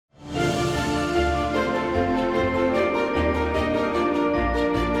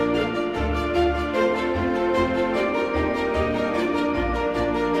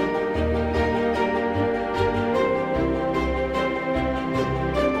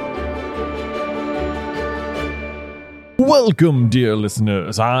Welcome, dear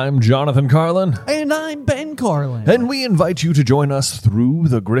listeners. I'm Jonathan Carlin. And I'm Ben Carlin. And we invite you to join us through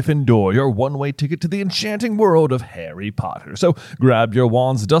the Griffin Door, your one-way ticket to the enchanting world of Harry Potter. So grab your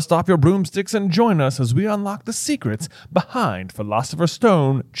wands, dust off your broomsticks, and join us as we unlock the secrets behind Philosopher's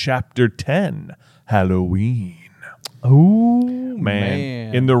Stone, Chapter 10, Halloween. Oh,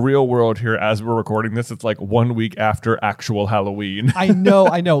 Man. In the real world here, as we're recording this, it's like 1 week after actual Halloween. I know.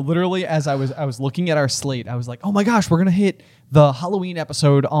 Literally, as I was looking at our slate, I was like, oh my gosh, we're going to hit the Halloween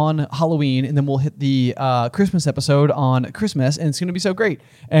episode on Halloween, and then we'll hit the Christmas episode on Christmas, and it's going to be so great.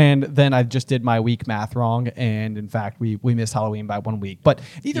 And then I just did my week math wrong, and in fact, we missed Halloween by 1 week. But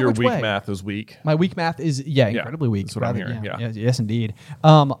either which way. Your week math is weak. My week math is, incredibly weak. That's what I'm hearing, yeah. Yes, indeed.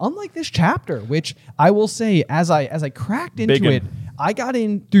 Unlike this chapter, which I will say, as I cracked into it, I got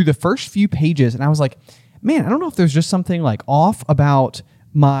in through the first few pages, and I was like, man, I don't know if there's just something like off about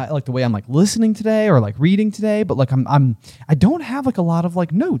the way I'm like listening today or like reading today, but like I don't have like a lot of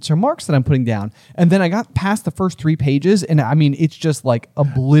like notes or marks that I'm putting down. And then I got past the first 3 pages, and I mean, it's just like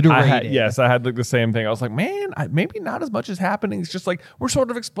obliterated. I had like the same thing. I was like, man, maybe not as much is happening. It's just like we're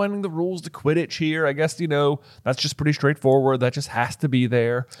sort of explaining the rules to Quidditch here. I guess, that's just pretty straightforward. That just has to be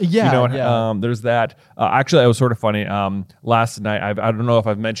there. Yeah. There's that. Actually, it was sort of funny. Last night, I don't know if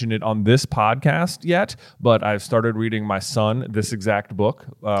I've mentioned it on this podcast yet, but I've started reading my son this exact book.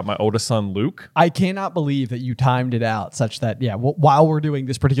 My oldest son, Luke. I cannot believe that you timed it out such that, while we're doing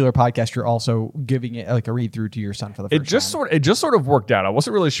this particular podcast, you're also giving it like a read through to your son for the first time. It just sort of worked out. I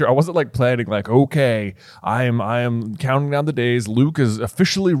wasn't really sure. I wasn't like planning like, okay, I am counting down the days. Luke is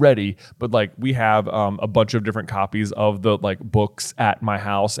officially ready. But like we have a bunch of different copies of the like books at my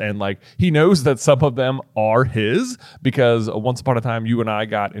house. And like he knows that some of them are his because once upon a time, you and I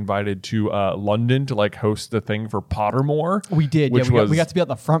got invited to London to like host the thing for Pottermore. We did. We got to be on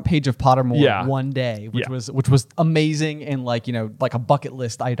the front page of Pottermore one day, which was amazing and like a bucket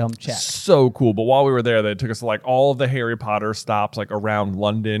list item check. So cool. But while we were there, they took us to like all of the Harry Potter stops like around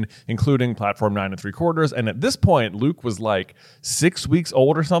London, including platform 9 3/4. And at this point, Luke was like 6 weeks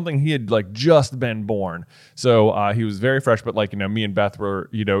old or something. He had like just been born, so he was very fresh. But like me and Beth were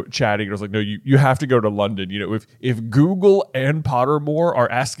chatting. It was like, no, you have to go to London. If Google and Pottermore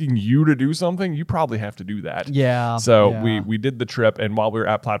are asking you to do something, you probably have to do that. Yeah. So we did the trip. And while we were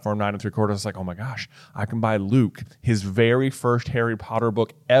at platform 9 3/4, I was like, oh my gosh, I can buy Luke his very first Harry Potter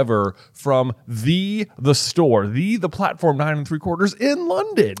book ever from the store, the platform 9 3/4 in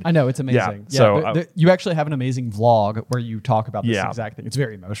London. I know, it's amazing. Yeah. So you actually have an amazing vlog where you talk about this exact thing. It's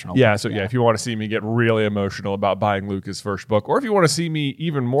very emotional. Yeah. So if you want to see me get really emotional about buying Luke his first book, or if you want to see me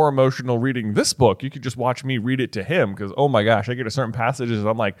even more emotional reading this book, you could just watch me read it to him because, oh my gosh, I get to certain passages and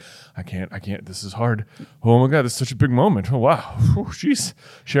I'm like, I can't. This is hard. Oh my God, this is such a big moment. Oh wow. Jeez,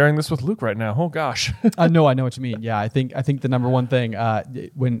 sharing this with Luke right now. Oh gosh. I know what you mean. Yeah, I think the number one thing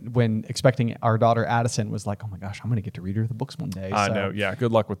when expecting our daughter Addison was like, oh my gosh, I'm gonna get to read her the books one day. I know. Yeah,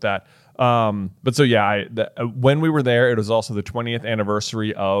 good luck with that. When we were there, it was also the 20th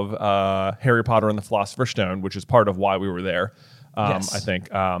anniversary of Harry Potter and the Philosopher's Stone, which is part of why we were there. Yes. I think.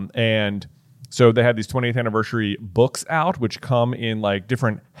 And so they had these 20th anniversary books out, which come in like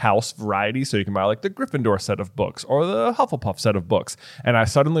different house varieties. So you can buy like the Gryffindor set of books or the Hufflepuff set of books. And I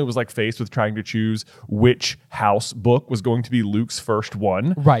suddenly was like faced with trying to choose which house book was going to be Luke's first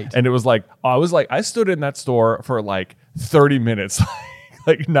one. Right. And it was like, I stood in that store for like 30 minutes.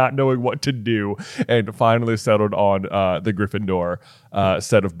 Like not knowing what to do, and finally settled on the Gryffindor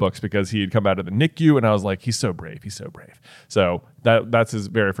set of books because he had come out of the NICU, and I was like, he's so brave. So that's his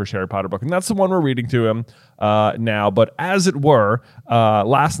very first Harry Potter book, and that's the one we're reading to him now. But as it were,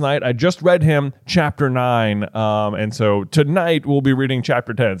 last night I just read him chapter 9, and so tonight we'll be reading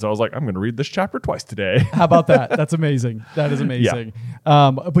chapter 10. So I was like, I'm going to read this chapter twice today. How about that? That's amazing. That is amazing.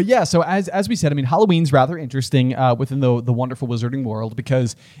 Yeah. But yeah, so as we said, I mean, Halloween's rather interesting within the wonderful wizarding world because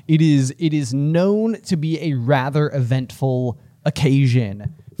it is known to be a rather eventful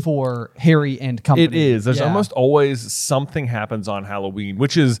occasion for Harry and company. It is. There's almost always something happens on Halloween,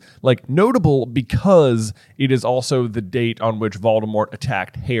 which is like notable because it is also the date on which Voldemort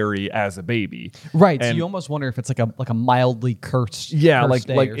attacked Harry as a baby. Right. And so you almost wonder if it's like a mildly cursed. Yeah. Cursed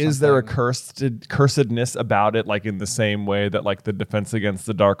like day is there a cursedness about it? Like in the same way that like the Defense Against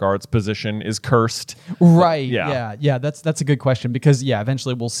the Dark Arts position is cursed. Right. Yeah. That's a good question because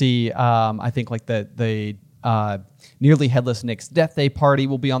eventually we'll see. I think like the Nearly Headless Nick's Death Day party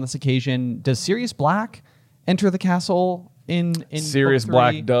will be on this occasion. Does Sirius Black enter the castle in Sirius book 3?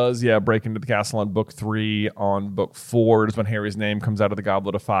 Black does, break into the castle on book 3. On book 4 is when Harry's name comes out of the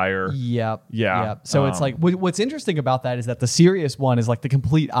Goblet of Fire. Yep. Yeah. So it's like, what's interesting about that is that the Sirius one is like the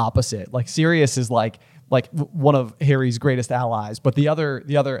complete opposite. Like Sirius is like like one of Harry's greatest allies. But the other,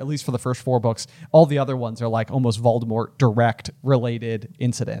 at least for the first 4 books, all the other ones are like almost Voldemort direct related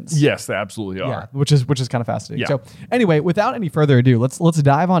incidents. Yes, they absolutely are. Yeah, which is kind of fascinating. Yeah. So anyway, without any further ado, let's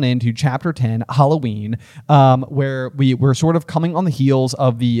dive on into chapter 10, Halloween, where we're sort of coming on the heels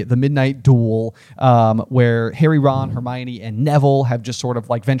of the midnight duel, where Harry, Ron, Hermione, and Neville have just sort of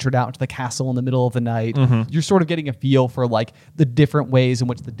like ventured out into the castle in the middle of the night. You're sort of getting a feel for like the different ways in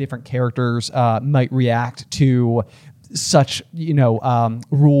which the different characters might react to such,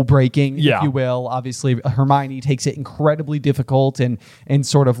 rule breaking, if you will. Obviously, Hermione takes it incredibly difficult, and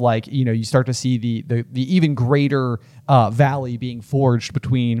sort of like, you start to see the even greater valley being forged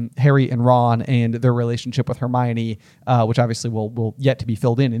between Harry and Ron and their relationship with Hermione, which obviously will yet to be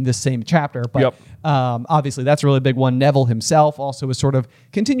filled in this same chapter. But obviously, that's a really big one. Neville himself also is sort of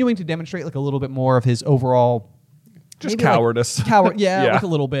continuing to demonstrate like a little bit more of his overall just cowardice. Like, like a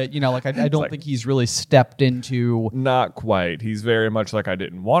little bit. Like I don't think he's really stepped into. Not quite. He's very much like, I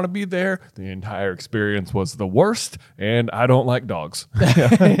didn't want to be there. The entire experience was the worst, and I don't like dogs.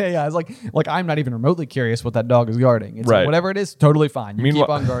 Yeah, it's like I'm not even remotely curious what that dog is guarding. It's like, whatever it is, totally fine. You keep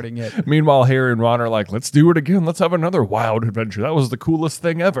on guarding it. Meanwhile, Harry and Ron are like, let's do it again. Let's have another wild adventure. That was the coolest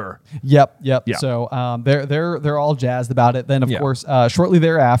thing ever. Yep. Yeah. So they're all jazzed about it. Then of course, shortly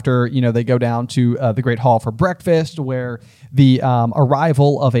thereafter, they go down to the Great Hall for breakfast, where the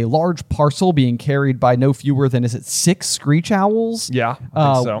arrival of a large parcel being carried by no fewer than 6 screech owls. Yeah,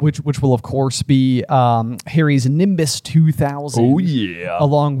 I think so. Which will of course be Harry's Nimbus 2000. Oh yeah,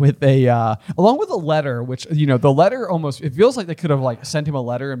 along with a letter, which the letter almost, it feels like they could have like sent him a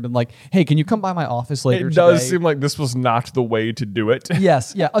letter and been like, hey, can you come by my office later? It does seem like this was not the way to do it.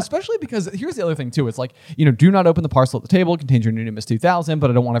 Yes, yeah, especially because here's the other thing too. It's like, do not open the parcel at the table. It contains your new Nimbus 2000, but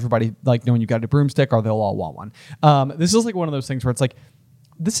I don't want everybody like knowing you got a broomstick, or they'll all want one. This is like one of those things where it's like,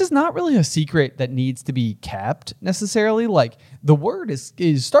 this is not really a secret that needs to be kept necessarily. Like the word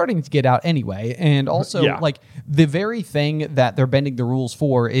is starting to get out anyway. And also like the very thing that they're bending the rules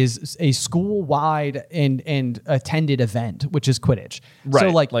for is a school-wide and attended event, which is Quidditch. Right. So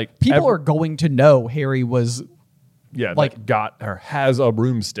like people are going to know Harry was... Yeah, like has a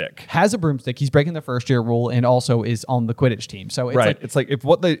broomstick. Has a broomstick. He's breaking the first year rule and also is on the Quidditch team. So it's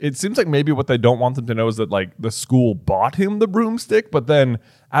it seems like maybe what they don't want them to know is that like the school bought him the broomstick, but then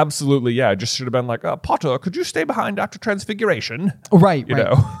absolutely, it just should have been like, Potter, could you stay behind after Transfiguration? Right. You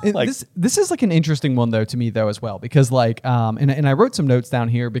know, like, this is like an interesting one though to me though as well, because like and I wrote some notes down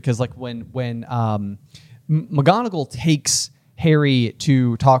here because like when McGonagall takes Harry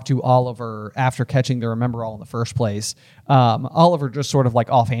to talk to Oliver after catching the Remember All in the first place, Oliver just sort of like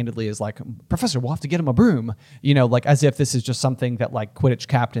offhandedly is like, Professor, we'll have to get him a broom, like as if this is just something that like Quidditch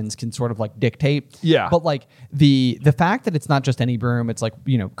captains can sort of like dictate. Yeah. But like the fact that it's not just any broom, it's like,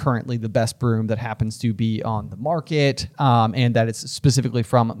 currently the best broom that happens to be on the market, and that it's specifically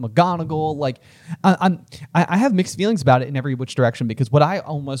from McGonagall. Like I have mixed feelings about it in every which direction, because what I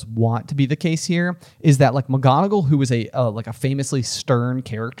almost want to be the case here is that like McGonagall, who is a famously stern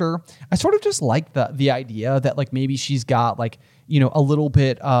character, I sort of just like the idea that like maybe she's got like a little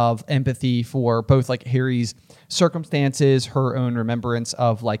bit of empathy for both like Harry's circumstances, her own remembrance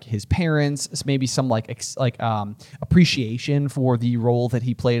of like his parents, maybe some appreciation for the role that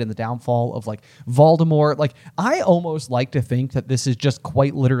he played in the downfall of like Voldemort. Like I almost like to think that this is just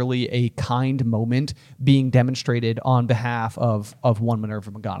quite literally a kind moment being demonstrated on behalf of one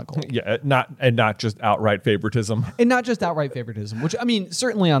Minerva McGonagall. Yeah, not just outright favoritism. And not just outright favoritism, which I mean,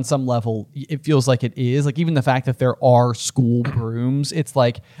 certainly on some level it feels like it is. Like even the fact that there are school brooms, it's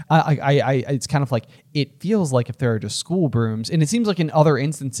like it's kind of like, it feels like if there are just school brooms, and it seems like in other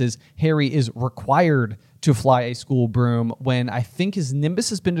instances Harry is required to fly a school broom when I think his Nimbus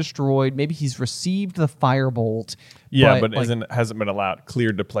has been destroyed. Maybe he's received the firebolt. Yeah, but hasn't been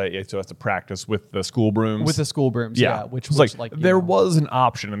cleared to play, so has to practice with the school brooms. With the school brooms, yeah. Which there was an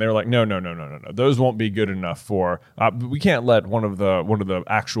option, and they were like, no, those won't be good enough for. We can't let one of the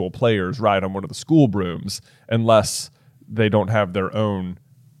actual players ride on one of the school brooms unless they don't have their own,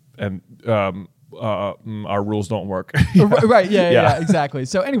 and our rules don't work. Right, yeah, exactly.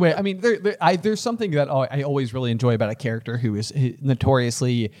 So anyway, I mean, there's something that I always really enjoy about a character who is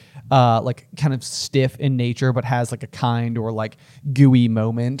notoriously like kind of stiff in nature, but has like a kind or like gooey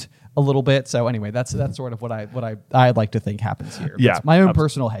moment. a little bit. So anyway, that's sort of what I'd like to think happens here. Yeah, it's my own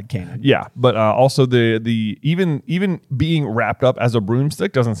personal headcanon. Yeah, but also the even being wrapped up as a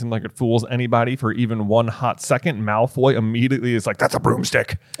broomstick doesn't seem like it fools anybody for even one hot second. Malfoy immediately is like, "That's a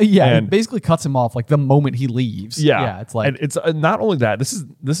broomstick." Yeah, and it basically cuts him off like the moment he leaves. Yeah, it's like, and it's not only that. This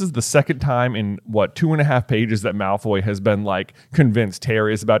is the second time in 2.5 pages that Malfoy has been like convinced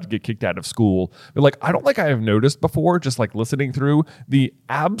Harry is about to get kicked out of school. But like, I don't think I have noticed before, just like listening through, the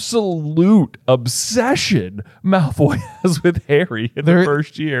absolute obsession Malfoy has with Harry in the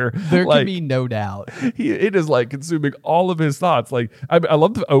first year. There can be no doubt. It is like consuming all of his thoughts. Like, I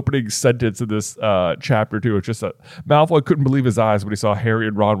love the opening sentence of this chapter too. It's just that Malfoy couldn't believe his eyes when he saw Harry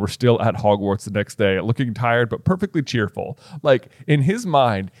and Ron were still at Hogwarts the next day, looking tired but perfectly cheerful. Like, in his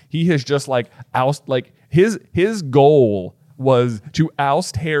mind, he has just like his goal was to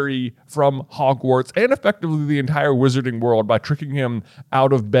oust Harry from Hogwarts and effectively the entire wizarding world by tricking him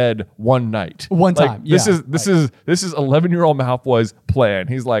out of bed one night. One time. This is 11-year-old Malfoy's plan.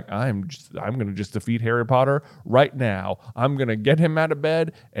 He's like, I'm going to just defeat Harry Potter right now. I'm going to get him out of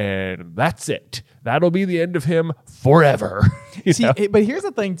bed and that's it. That'll be the end of him forever. But here's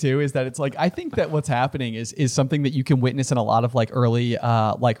the thing too, is that it's like, I think that what's happening is something that you can witness in a lot of like early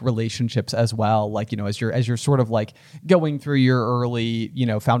like relationships as well. Like, as you're sort of like going through your early,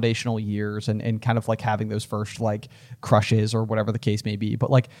 foundational years and kind of like having those first like crushes or whatever the case may be.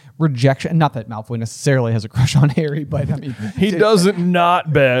 But like rejection, not that Malfoy necessarily has a crush on Harry, but I mean, he doesn't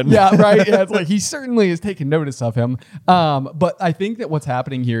not, Ben. Yeah, right. Yeah, it's like he certainly is taking notice of him. But I think that what's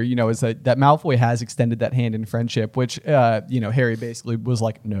happening here, is that Malfoy has extended that hand in friendship, which Harry basically was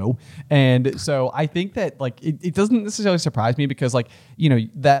like, no. And so I think that like it doesn't necessarily surprise me because like,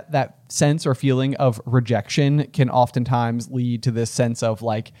 that sense or feeling of rejection can oftentimes lead to this sense of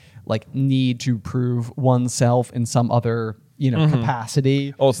like need to prove oneself in some other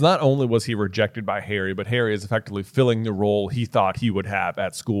capacity. Oh, it's not only was he rejected by Harry, but Harry is effectively filling the role he thought he would have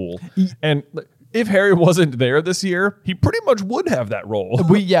at school. And if Harry wasn't there this year, he pretty much would have that role.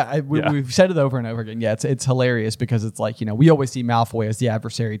 We've said it over and over again. Yeah, it's hilarious because it's like, we always see Malfoy as the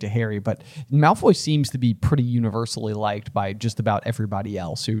adversary to Harry, but Malfoy seems to be pretty universally liked by just about everybody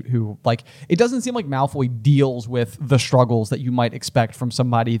else who like, it doesn't seem like Malfoy deals with the struggles that you might expect from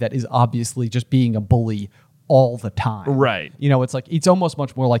somebody that is obviously just being a bully all the time. Right. It's like, it's almost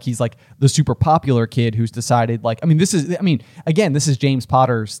much more like he's like the super popular kid who's decided like, this is James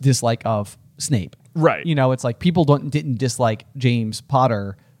Potter's dislike of Snape. Right. It's like people didn't dislike James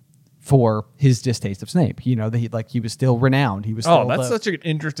Potter for his distaste of Snape. He was still renowned. He was still that's such an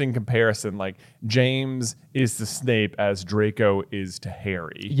interesting comparison. Like James is to Snape as Draco is to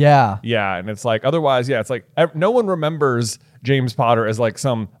Harry. Yeah. Yeah, and it's like otherwise, it's like no one remembers James Potter as like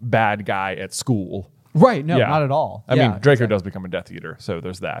some bad guy at school. Right. No, not at all. I mean, Draco does become a Death Eater, so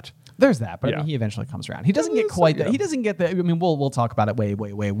there's that. There's that, but I mean, he eventually comes around. He doesn't get quite that. He doesn't get the. I mean, we'll talk about it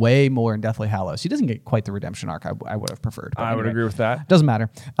way more in Deathly Hallows. He doesn't get quite the redemption arc I would have preferred. I would agree with that. Doesn't matter.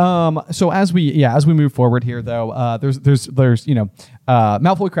 So as we move forward here, though, there's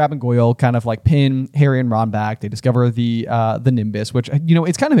Malfoy, Crabbe, and Goyle kind of like pin Harry and Ron back. They discover the Nimbus, which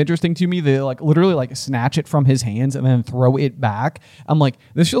it's kind of interesting to me. They like literally like snatch it from his hands and then throw it back. I'm like,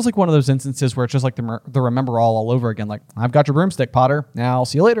 this feels like one of those instances where it's just like the Remember all over again. Like, I've got your broomstick, Potter. Now I'll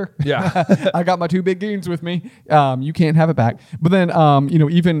see you later. Yeah. I got my two big goons with me. You can't have it back. But then,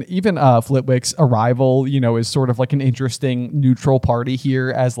 even Flitwick's arrival, is sort of like an interesting neutral party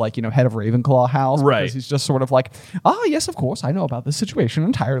here as like, head of Ravenclaw House. Right. Because he's just sort of like, yes, of course, I know about this situation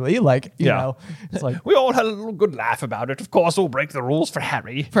entirely. Like, you know, it's like, we all had a little good laugh about it. Of course, we'll break the rules for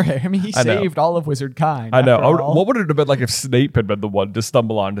Harry. I mean, he saved all of wizard kind. I know. What would it have been like if Snape had been the one to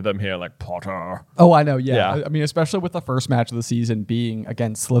stumble onto them here, like Potter? Oh, I know. Yeah. I mean, especially with the first match of the season being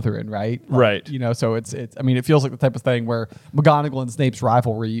against Slytherin, right? Right. So it's. I mean, it feels like the type of thing where McGonagall and Snape's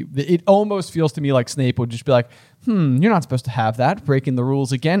rivalry. It almost feels to me like Snape would just be like, you're not supposed to have that, breaking the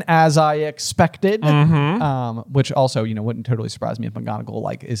rules again, as I expected. Mm-hmm. Which also, wouldn't totally surprise me if McGonagall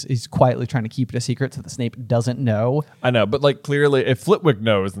like is quietly trying to keep it a secret so that Snape doesn't know. I know, but like clearly, if Flitwick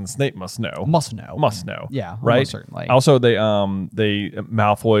knows, then Snape must know. Must know. Yeah, right. Certainly. Also,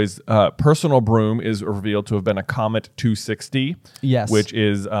 Malfoy's personal broom is revealed to have been a Comet 260. Yes, which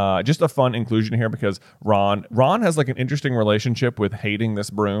is just a fun inclusion here because Ron has like an interesting relationship with hating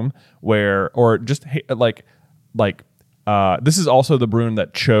this broom, this is also the broom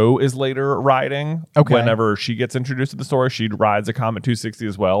that Cho is later riding. Okay. Whenever she gets introduced to the story, she rides a Comet 260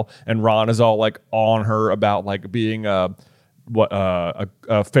 as well. And Ron is all like on her about like being a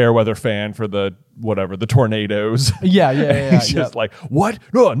a fair weather fan for the tornadoes. Yeah. He's just like, what?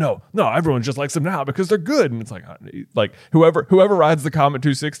 No, everyone just likes them now because they're good. And it's like whoever rides the Comet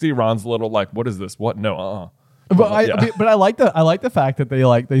 260, Ron's a little like, what is this? What? No, But I like the fact that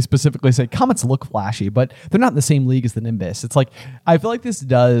they specifically say comets look flashy, but they're not in the same league as the Nimbus. It's like, I feel like this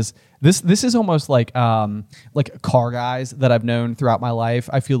is almost like car guys that I've known throughout my life.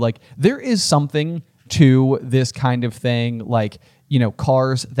 I feel like there is something to this kind of thing, like, you know,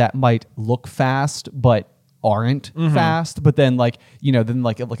 cars that might look fast but aren't fast, but then like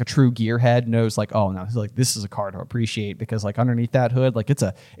a true gearhead knows like, oh no, like this is a car to appreciate because like underneath that hood, like it's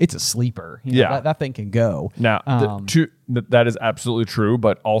a sleeper. You know, that thing can go. Now, that is absolutely true,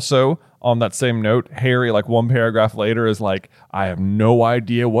 but also on that same note, Harry, like one paragraph later, is like, I have no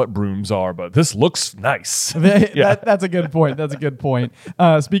idea what brooms are, but this looks nice. That's a good point. That's a good point.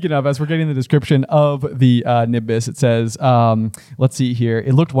 Speaking of, as we're getting the description of the Nimbus, it says, let's see here.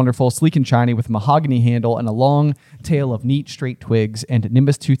 It looked wonderful, sleek and shiny with a mahogany handle and a long tail of neat straight twigs and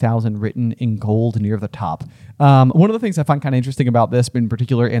Nimbus 2000 written in gold near the top. One of the things I find kind of interesting about this in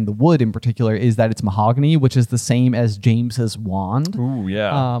particular, and the wood in particular, is that it's mahogany, which is the same as James's wand. Ooh,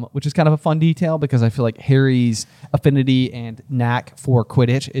 yeah. Which is kind of a fun detail because I feel like Harry's affinity and knack for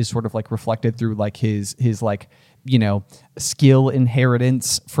Quidditch is sort of like reflected through like his like, you know, skill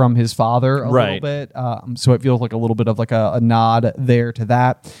inheritance from his father a little bit. So it feels like a little bit of like a nod there to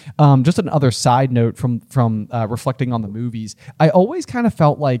that. Just another side note from reflecting on the movies, I always kind of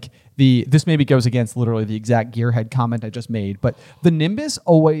felt like this maybe goes against literally the exact gearhead comment I just made, but the Nimbus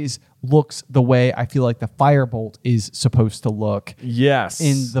always looks the way I feel like the Firebolt is supposed to look. Yes.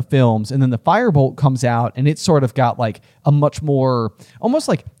 In the films. And then the Firebolt comes out and it's sort of got like a much more almost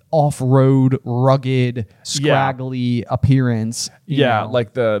like off-road, rugged, scraggly appearance. You know?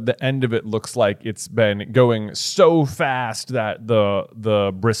 Like the end of it looks like it's been going so fast that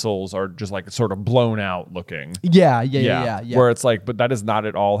the bristles are just like sort of blown out looking. Yeah. Where it's like, but that is not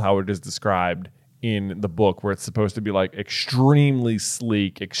at all how it is described in the book, where it's supposed to be like extremely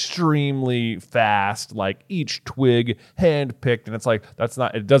sleek, extremely fast, like each twig hand picked, and it's like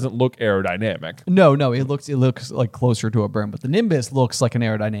it doesn't look aerodynamic. No, it looks like closer to a broom, but the Nimbus looks like an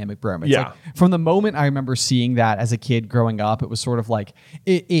aerodynamic broom. It's like, from the moment I remember seeing that as a kid growing up, it was sort of like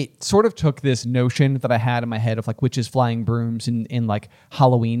it sort of took this notion that I had in my head of like witches flying brooms in like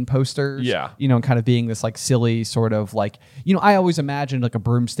Halloween posters. Yeah. You know, and kind of being this like silly sort of like, you know, I always imagined like a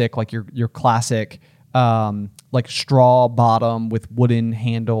broomstick, like your classic like straw bottom with wooden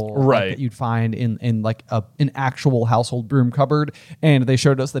handle, like, that you'd find in like an actual household broom cupboard. And they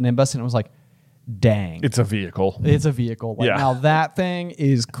showed us the Nimbus and it was like, dang, it's a vehicle. Like, now that thing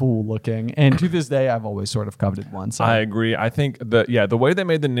is cool looking, and to this day I've always sort of coveted one. So I agree. I think the way they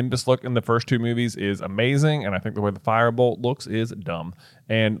made the Nimbus look in the first two movies is amazing, and I think the way the Firebolt looks is dumb.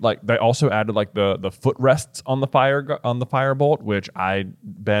 And like they also added like the footrests on the Firebolt, which I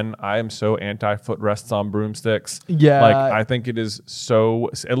am so anti footrests on broomsticks. Yeah, like I think it is so.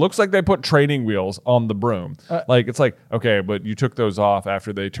 It looks like they put training wheels on the broom. Like it's like, okay, but you took those off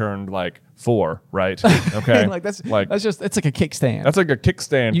after they turned like 4, right? Okay, that's just, it's like a kickstand. That's like a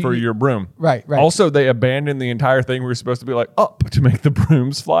kickstand for your broom. Right. Also, they abandoned the entire thing. We were supposed to be like up to make the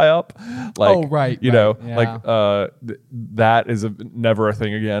brooms fly up. Like, you know, like that is never a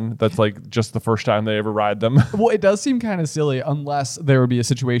thing again. That's like just the first time they ever ride them. Well, it does seem kind of silly unless there would be a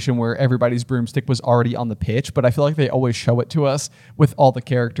situation where everybody's broomstick was already on the pitch, but I feel like they always show it to us with all the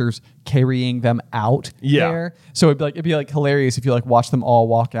characters carrying them out there. So it'd be like hilarious if you like watch them all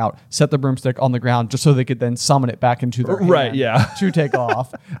walk out, set the broomstick on the ground just so they could then summon it back into their hand to take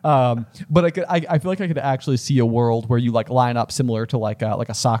off. But I feel like I could actually see a world where you like line up similar to like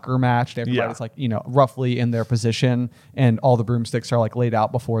a soccer match. Everybody's like, you know, roughly in their position and all the broomsticks are like laid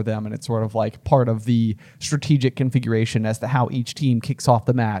out before them, and it's sort of like part of the strategic configuration as to how each team kicks off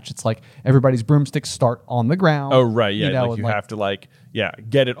the match. It's like everybody's broomsticks start on the ground. Oh right, yeah. You know, like you have to like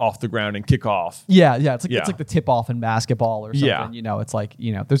get it off the ground and kick off. Yeah. It's like the tip off in basketball or something. Yeah. You know, it's like,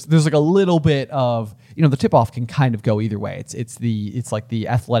 you know, there's like a little bit of, you know, the tip off can kind of go either way. It's like the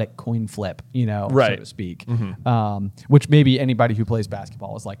athletic coin flip, you know, so to speak. Mm-hmm. Which maybe anybody who plays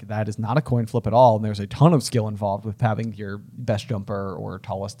basketball is like, that is not a coin flip at all. And there's a ton of skill involved with having your best jumper or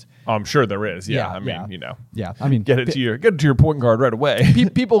tallest. I'm sure there is. Yeah. I mean, you know. Yeah. I mean, get it to your point guard right away.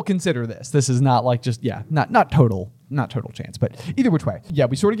 People consider this. This is not like just not total chance, but either which way. Yeah,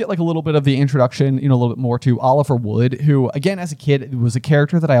 we sort of get like a little bit of the introduction, you know, a little bit more to Oliver Wood, who again, as a kid, was a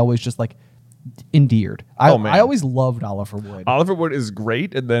character that I always just like endeared. I always loved Oliver Wood. Oliver Wood is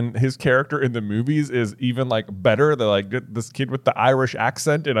great, and then his character in the movies is even like better. They're like this kid with the Irish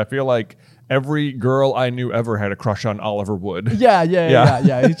accent, and I feel like every girl I knew ever had a crush on Oliver Wood. Yeah.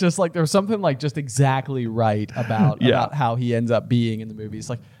 It's just like there's something like just exactly right about how he ends up being in the movie. It's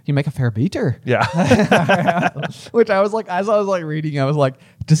like you make a fair beater. Yeah. Which I was like, as I was like reading, I was like,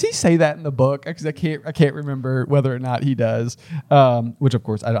 does he say that in the book? Because I can't remember whether or not he does. Which of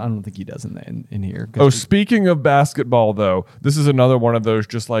course I don't think he does in here. Speaking of basketball though, this is another one of those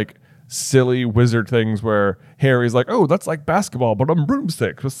just like silly wizard things where Harry's like, oh, that's like basketball, but on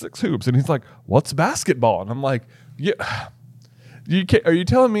broomsticks with 6 hoops. And he's like, what's basketball? And I'm like, yeah, are you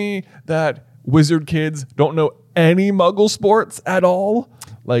telling me that wizard kids don't know any Muggle sports at all?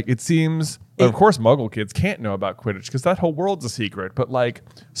 Like, it seems, of course, Muggle kids can't know about Quidditch because that whole world's a secret. But like,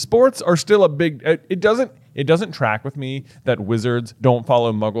 sports are still a big. It doesn't track with me that wizards don't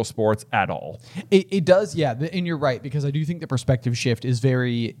follow Muggle sports at all. It does, yeah, and you're right, because I do think the perspective shift is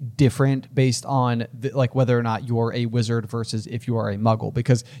very different based on like whether or not you're a wizard versus if you are a Muggle.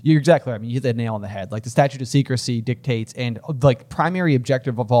 Because you're exactly right. I mean, you hit the nail on the head. Like the Statute of Secrecy dictates, and like primary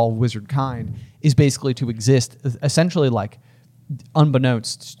objective of all wizard kind is basically to exist essentially like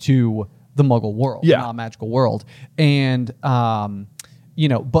unbeknownst to the Muggle world, the non-magical world, and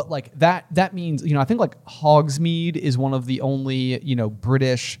but like that means, I think like Hogsmeade is one of the only,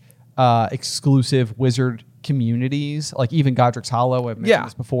 British exclusive wizard communities. Like even Godric's Hollow, I've mentioned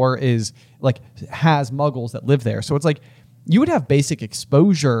this before, is like has Muggles that live there. So it's like you would have basic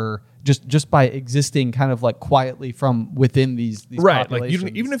exposure just by existing kind of like quietly from within these right. populations.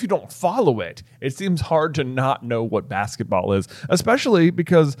 Like even if you don't follow it, it seems hard to not know what basketball is, especially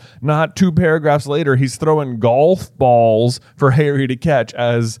because not 2 paragraphs later, he's throwing golf balls for Harry to catch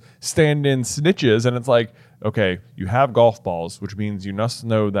as stand-in snitches. And it's like, okay, you have golf balls, which means you must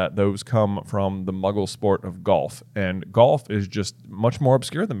know that those come from the Muggle sport of golf. And golf is just much more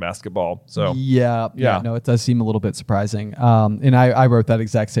obscure than basketball. So yeah, no, it does seem a little bit surprising. And I wrote that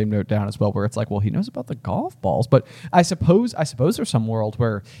exact same note down as well, where it's like, well, he knows about the golf balls, but I suppose there's some world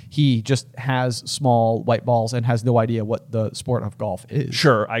where he just has small white balls and has no idea what the sport of golf is.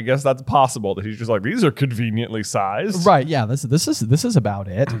 Sure, I guess that's possible that he's just like, these are conveniently sized. Right. Yeah. This is about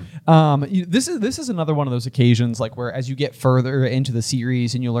it. This is another one of those occasions like where as you get further into the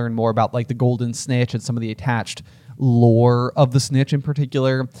series and you learn more about like the golden snitch and some of the attached lore of the snitch in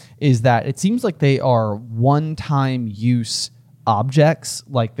particular, is that it seems like they are one-time use objects.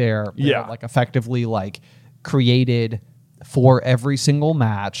 Like they're like effectively like created for every single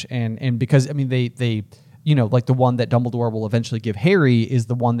match, and because I mean they like the one that Dumbledore will eventually give Harry is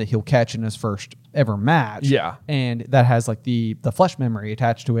the one that he'll catch in his first ever match. Yeah. And that has like the flesh memory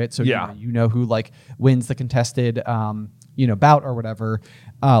attached to it. So you know who like wins the contested bout or whatever,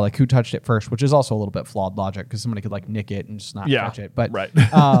 like who touched it first, which is also a little bit flawed logic because somebody could like nick it and just not catch it. But right.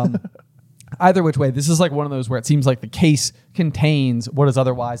 Either which way, this is like one of those where it seems like the case contains what is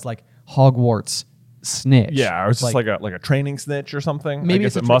otherwise like Hogwarts snitch. Yeah, or it's just like a training snitch or something. Maybe I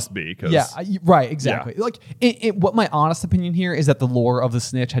guess it must be. Right, exactly. Yeah. Like what my honest opinion here is that the lore of the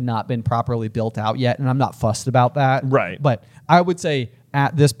snitch had not been properly built out yet, and I'm not fussed about that. Right. But I would say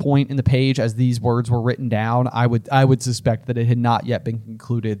at this point in the page, as these words were written down, I would suspect that it had not yet been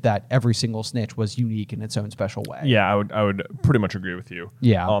concluded that every single snitch was unique in its own special way. Yeah, I would pretty much agree with you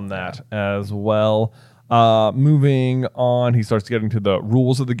on that as well. Moving on, he starts getting to the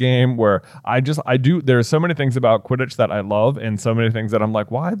rules of the game where there's so many things about Quidditch that I love and so many things that I'm like,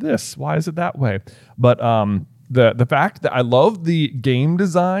 why this? Why is it that way? But the fact that I love the game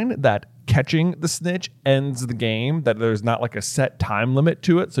design that catching the snitch ends the game, that there's not like a set time limit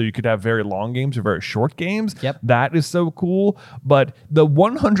to it. So you could have very long games or very short games. Yep. That is so cool. But the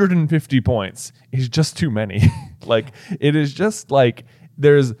 150 points is just too many. Like it is just like,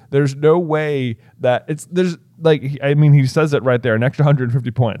 there's no way that there's like, I mean, he says it right there, an extra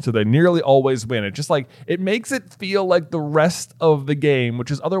 150 points. So they nearly always win. It just like, it makes it feel like the rest of the game, which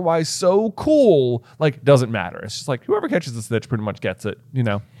is otherwise so cool, like doesn't matter. It's just like whoever catches the snitch pretty much gets it,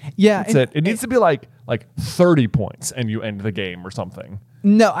 Yeah. That's it. It needs to be like 30 points and you end the game or something.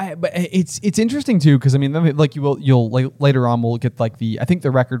 No, but it's interesting too, because I mean, like you'll like, later on we'll get like I think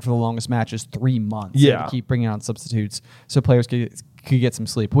the record for the longest match is 3 months. Yeah. To keep bringing on substitutes so players could get some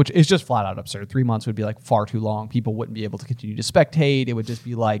sleep, which is just flat out absurd. 3 months would be like far too long. People wouldn't be able to continue to spectate. It would just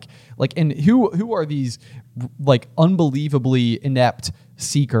be like, and who are these like unbelievably inept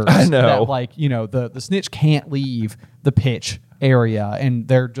seekers? I know. That like, the snitch can't leave the pitch area and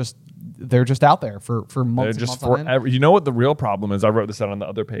they're just out there for months. They're just forever. You know what the real problem is? I wrote this out on the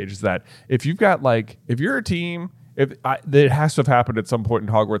other page. Is that if you've got if you're a team, it has to have happened at some point in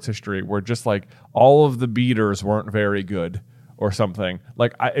Hogwarts history where just like all of the beaters weren't very good or something.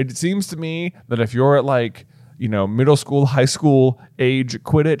 Like it seems to me that if you're at middle school, high school age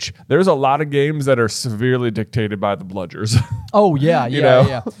Quidditch, there's a lot of games that are severely dictated by the bludgers. Oh, yeah,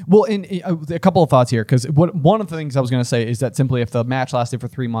 yeah. Well, and a couple of thoughts here, because one of the things I was going to say is that simply if the match lasted for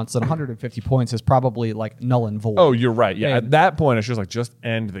 3 months, then 150 points is probably like null and void. Oh, you're right. Yeah, at that point, it's just like, just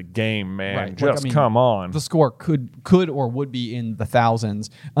end the game, man. Right. Just come on. The score could or would be in the thousands.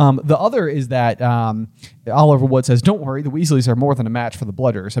 The other is that Oliver Wood says, don't worry, the Weasleys are more than a match for the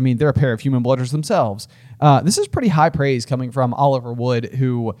Bludgers. I mean, they're a pair of human Bludgers themselves. This is pretty high praise coming from Oliver Wood,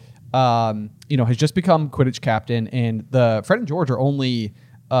 who has just become Quidditch captain, and Fred and George are only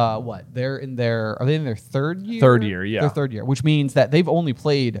are they in their third year? Third year, yeah. Their third year, which means that they've only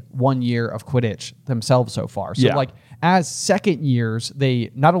played 1 year of Quidditch themselves so far. So as second years, they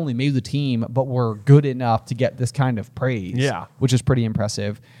not only made the team, but were good enough to get this kind of praise. Yeah. Which is pretty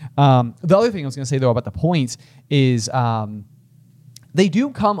impressive. The other thing I was going to say, though, about the points is they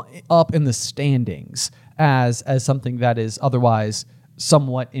do come up in the standings as something that is otherwise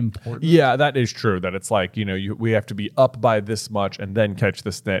somewhat important. Yeah, that is true. That it's like, we have to be up by this much and then catch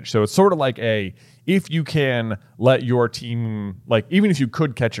the snitch. So it's sort of like if you can let your team, like, even if you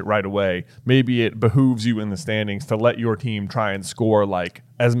could catch it right away, maybe it behooves you in the standings to let your team try and score like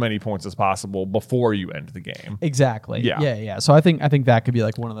as many points as possible before you end the game. Exactly. Yeah. So I think that could be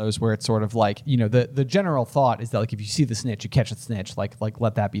like one of those where it's sort of like, the general thought is that like if you see the snitch, you catch the snitch, like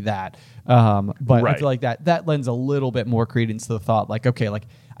let that be that. But I feel like that lends a little bit more credence to the thought, like, okay, like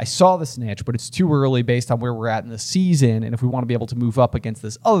I saw the snitch, but it's too early based on where we're at in the season. And if we want to be able to move up against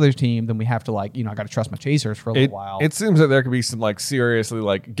this other team, then we have to I got to trust my chasers for a little while. It seems that there could be some like seriously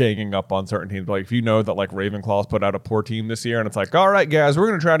like ganging up on certain teams. Like if you know that like Ravenclaw's put out a poor team this year and it's like, all right, guys, we're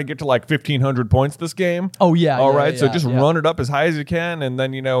going to try to get to like 1,500 points this game. Oh, yeah. All right. So just run it up as high as you can. And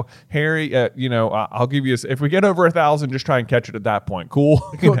then, Harry, I'll give you, if we get over 1,000, just try and catch it at that point. Cool.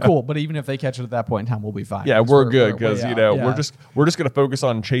 Cool. But even if they catch it at that point in time, we'll be fine. Yeah, we're good because, we're just going to focus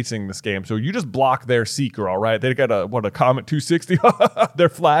on chasing this game. So you just block their Seeker, all right? They got a Comet 260? They're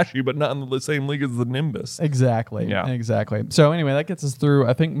flashy, but not in the same league as the Nimbus. Exactly. Yeah. Exactly. So anyway, that gets us through,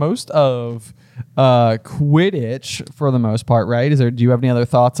 I think, most of Quidditch for the most part, right? Do you have any other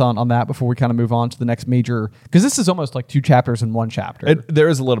thoughts on that before we kind of move on to the next major? Because this is almost like 2 chapters in 1 chapter. There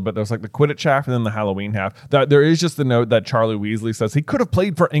is a little bit. There's like the Quidditch half and then the Halloween half. There is just the note that Charlie Weasley says he could have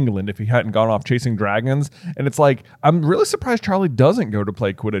played for England if he hadn't gone off chasing dragons. And it's like, I'm really surprised Charlie doesn't go to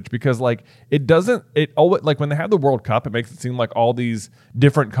play Quidditch because like like when they have the World Cup, it makes it seem like all these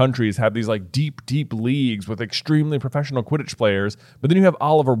different countries have these like deep leagues with extremely professional Quidditch players. But then you have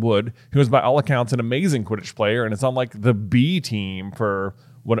Oliver Wood, who is by all accounts an amazing Quidditch player, and it's on like the B team for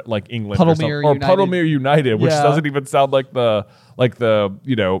England Puddlemere United, which doesn't even sound like the like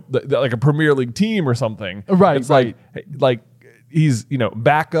a Premier League team or something. Right. It's like he's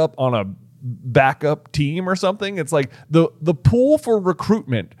backup on a backup team or something. It's like the pool for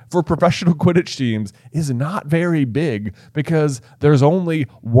recruitment for professional Quidditch teams is not very big because there's only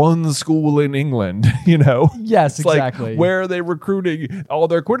one school in England, Yes, it's exactly. Like, where are they recruiting all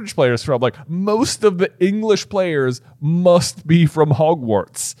their Quidditch players from? Like most of the English players must be from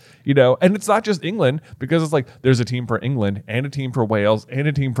Hogwarts, and it's not just England because it's like there's a team for England and a team for Wales and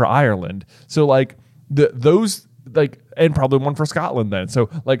a team for Ireland. So like those and probably one for Scotland then. So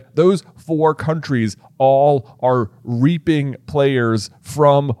like those 4 countries all are reaping players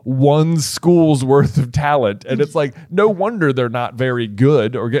from one school's worth of talent. And it's like, no wonder they're not very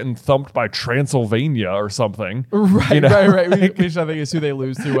good or getting thumped by Transylvania or something. Right. Which I think is who they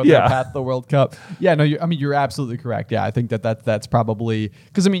lose to on their path to the World Cup. Yeah, no, you're absolutely correct. Yeah, I think that's probably,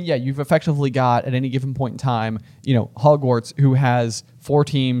 because you've effectively got at any given point in time, Hogwarts, who has 4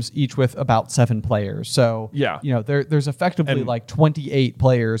 teams, each with about 7 players. So there's effectively like 28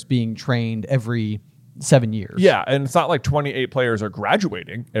 players being trained every 7 years. Yeah, and it's not like 28 players are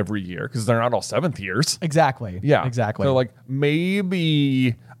graduating every year because they're not all 7th years. Exactly. Yeah, exactly. So like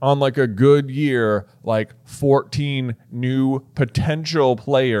maybe on like a good year, like 14 new potential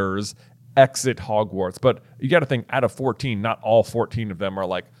players exit Hogwarts. But you got to think, out of 14, not all 14 of them are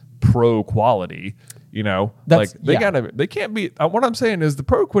like pro quality. They can't be. What I'm saying is the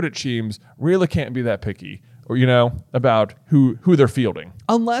pro Quidditch teams really can't be that picky, or about who they're fielding.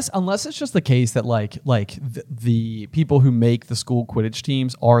 Unless it's just the case that the people who make the school Quidditch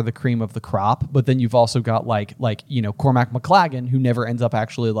teams are the cream of the crop, but then you've also got Cormac McLagan, who never ends up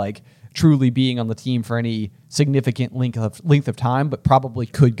actually truly being on the team for any significant length of time, but probably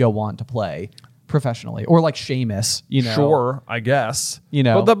could go on to play professionally, or like Seamus, Sure, I guess.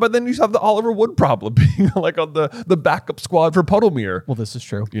 But then you have the Oliver Wood problem being like on the backup squad for Puddlemere. Well, this is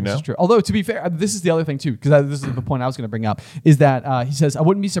true. This is true. Although, to be fair, this is the other thing too, because this is the point I was going to bring up, is that he says, I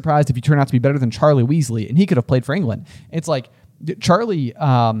wouldn't be surprised if he turned out to be better than Charlie Weasley, and he could have played for England. It's like, Charlie,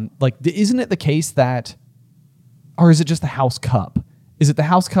 isn't it the case that, or is it just the House Cup? Is it the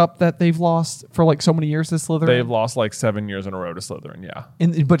House Cup that they've lost for like so many years to Slytherin? They've lost like 7 years in a row to Slytherin,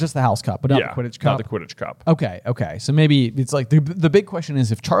 yeah. But just the House Cup, but not the Quidditch Cup? Not the Quidditch Cup. Okay. So maybe it's like the big question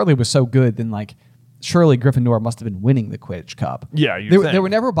is, if Charlie was so good, then like surely Gryffindor must have been winning the Quidditch Cup. Yeah, they were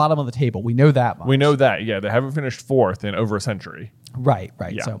never bottom of the table. We know that much. We know that, yeah. They haven't finished 4th in over a century. Right.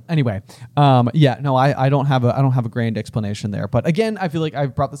 Yeah. So anyway, I don't have a grand explanation there. But again, I feel like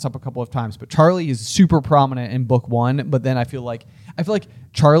I've brought this up a couple of times, but Charlie is super prominent in book 1, but then I feel like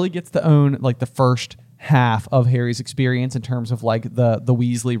Charlie gets to own like the first half of Harry's experience in terms of like the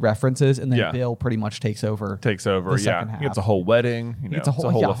Weasley references, and then Bill pretty much takes over. The second half. It's a whole wedding, it's a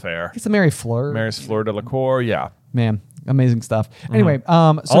whole affair. It's a Mary Fleur. Mary's Fleur de la Cour, yeah. Man, amazing stuff. Anyway, so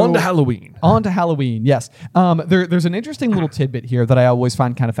on to Halloween. On to Halloween, yes. There's an interesting little tidbit here that I always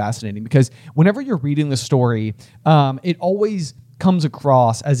find kind of fascinating, because whenever you're reading the story, it always comes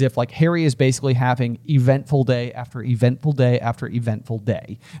across as if like Harry is basically having eventful day after eventful day after eventful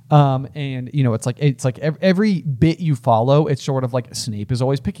day, and it's like every bit you follow, it's sort of like Snape is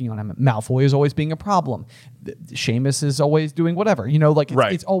always picking on him, Malfoy is always being a problem, Seamus is always doing whatever,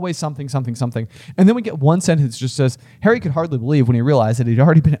 it's always something, and then we get one sentence just says Harry could hardly believe when he realized that he'd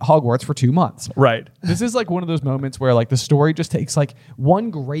already been at Hogwarts for 2 months. Right. This is like one of those moments where like the story just takes like one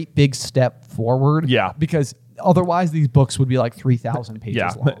great big step forward. Yeah. Because otherwise, these books would be like 3,000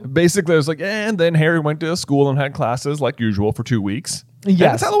 pages long. Basically, it was like, and then Harry went to school and had classes like usual for 2 weeks. Yes.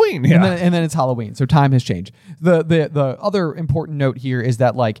 And it's Halloween. Yeah. And then it's Halloween. So time has changed. The other important note here is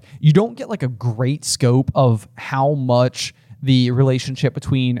that like you don't get like a great scope of how much the relationship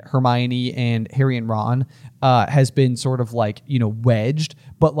between Hermione and Harry and Ron has been sort of like, wedged.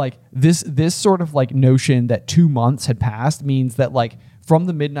 But like this sort of like notion that 2 months had passed means that like from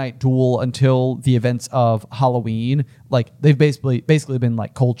the midnight duel until the events of Halloween, like they've basically been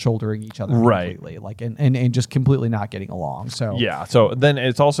like cold shouldering each other completely, like and just completely not getting along. So yeah, so then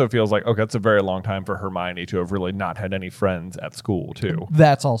it also feels like, okay, that's a very long time for Hermione to have really not had any friends at school too.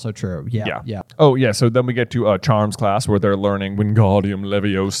 That's also true. Yeah. Oh yeah, so then we get to Charms class where they're learning Wingardium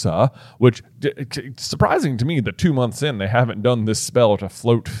Leviosa, which surprising to me that 2 months in they haven't done this spell to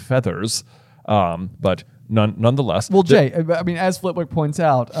float feathers, but. Nonetheless. Well, Jay, I mean, as Flitwick points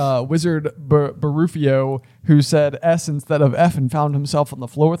out, Wizard Barufio, who said S instead of F and found himself on the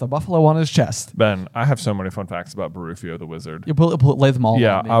floor with a buffalo on his chest. Ben, I have so many fun facts about Barufio the Wizard. You lay them all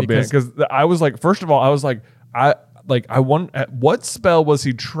on me. Because I was like, first of all, I was like, what spell was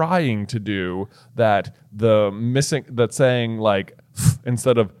he trying to do that saying like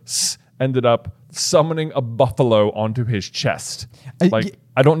instead of ended up summoning a buffalo onto his chest?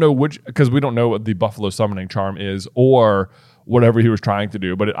 I don't know because we don't know what the buffalo summoning charm is or whatever he was trying to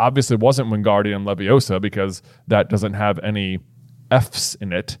do, but it obviously wasn't Wingardium Leviosa because that doesn't have any F's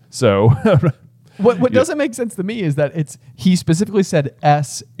in it. So what doesn't make sense to me is that he specifically said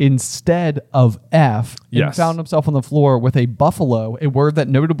S instead of F and found himself on the floor with a buffalo, a word that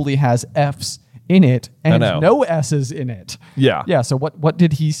notably has F's in it and no S's in it. Yeah. So what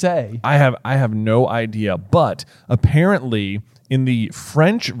did he say? I have no idea, but apparently in the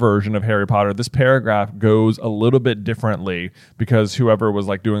French version of Harry Potter, this paragraph goes a little bit differently because whoever was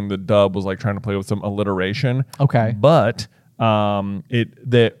like doing the dub was like trying to play with some alliteration. Okay. But after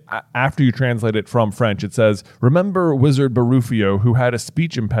you translate it from French, it says, "Remember Wizard Barufio, who had a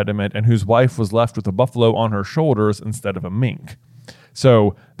speech impediment and whose wife was left with a buffalo on her shoulders instead of a mink."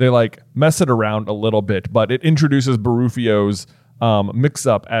 So they like mess it around a little bit, but it introduces Barufio's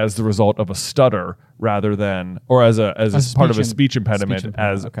mix-up as the result of a stutter rather than, or as part of a speech impediment,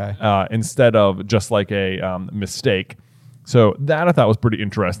 instead of just like a mistake. So that I thought was pretty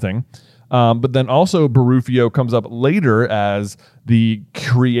interesting. But then also Barufio comes up later as the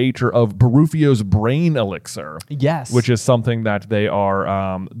creator of Barufio's brain elixir. Yes. Which is something that they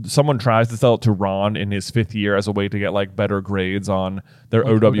are, someone tries to sell it to Ron in his 5th year as a way to get like better grades on their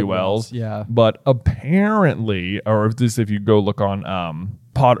OWLs. Yeah. But apparently, or if you go look on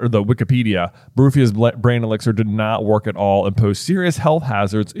the Wikipedia, Barufio's brain elixir did not work at all and pose serious health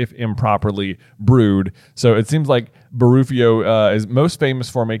hazards if improperly brewed. So it seems like Barufio is most famous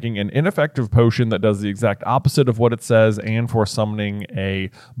for making an ineffective potion that does the exact opposite of what it says and for summoning a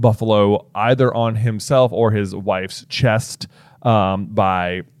buffalo either on himself or his wife's chest.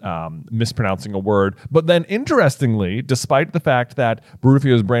 by mispronouncing a word. But then, interestingly, despite the fact that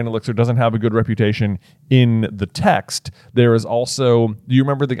Barufio's brain elixir doesn't have a good reputation in the text, there is also, do you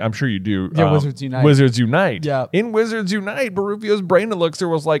remember I'm sure you do. Yeah, Wizards Unite. Wizards Unite. Yeah. In Wizards Unite, Barufio's brain elixir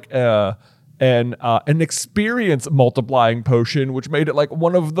was like an experience multiplying potion, which made it like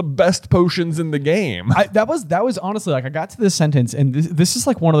one of the best potions in the game. That was honestly like, I got to this sentence, and this is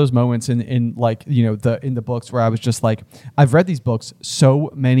like one of those moments in like, you know, in the books where I was just like, I've read these books so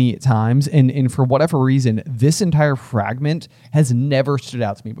many times, and for whatever reason, this entire fragment has never stood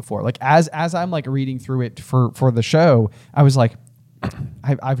out to me before. Like as I'm like reading through it for the show, I was like,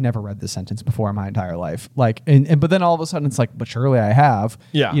 I've never read this sentence before in my entire life. Like, but then all of a sudden it's like, but surely I have.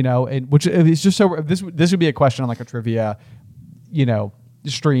 Yeah. You know, and which is just so. This would be a question on like a trivia, you know,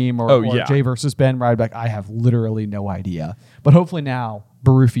 stream or Jay versus Ben, where I'd be like, I have literally no idea. But hopefully now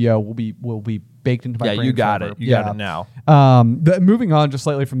Barufio will be baked into my brain. Yeah, you got forever. it. You got it now. Moving on just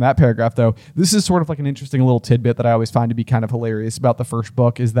slightly from that paragraph, though, this is sort of like an interesting little tidbit that I always find to be kind of hilarious about the first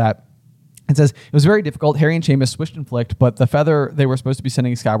book is that. It says, it was very difficult. Harry and Seamus switched and flicked, but the feather they were supposed to be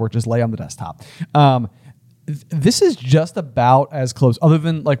sending skyward just lay on the desktop. This is just about as close, other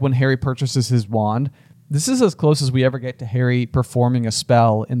than like when Harry purchases his wand, this is as close as we ever get to Harry performing a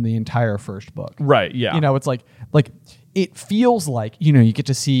spell in the entire first book. Right, yeah. You know, it's like it feels like, you know, you get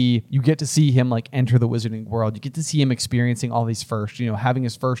to see him like enter the wizarding world. You get to see him experiencing all these first, you know, having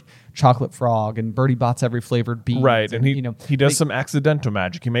his first chocolate frog and Bertie Bott's every flavored beans. Right, and he, you know, he does some accidental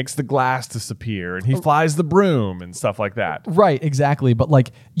magic. He makes the glass disappear, and he flies the broom and stuff like that. Right, exactly. But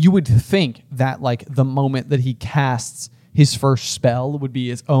like you would think that like the moment that he casts his first spell would be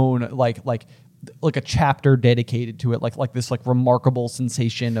his own like a chapter dedicated to it, like this like remarkable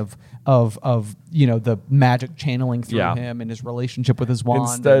sensation of you know, the magic channeling through him and his relationship with his wand.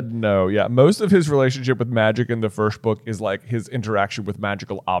 Instead, no, yeah. Most of his relationship with magic in the first book is like his interaction with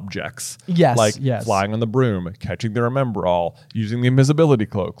magical objects. Yes, like yes. flying on the broom, catching the Remember-All, using the invisibility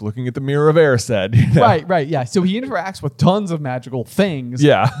cloak, looking at the Mirror of Erised. You know? Right, yeah. So he interacts with tons of magical things.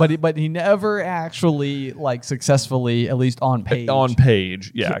 Yeah, but he never actually like successfully, at least on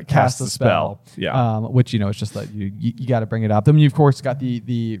page, cast the spell. Yeah, which, you know, it's just that you got to bring it up. Then you of course got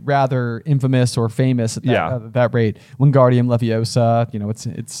the rather infamous or famous at that rate Wingardium Leviosa. You know,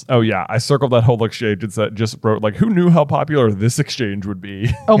 it's oh yeah, I circled that whole exchange and just wrote like, who knew how popular this exchange would be?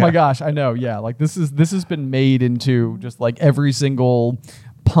 Oh my gosh, I know. Yeah, like this has been made into just like every single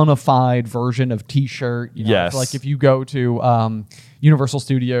punified version of T-shirt. You know? Yes, like if you go to Universal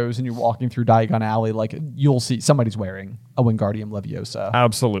Studios and you're walking through Diagon Alley, like you'll see somebody's wearing a Wingardium Leviosa.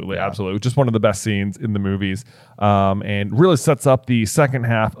 Absolutely. Just one of the best scenes in the movies, and really sets up the second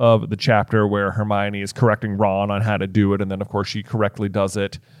half of the chapter where Hermione is correcting Ron on how to do it, and then of course she correctly does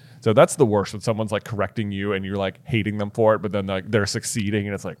it. So that's the worst, when someone's like correcting you and you're like hating them for it, but then like they're succeeding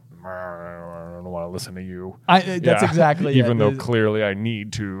and it's like, I don't want to listen to you. That's exactly even though clearly I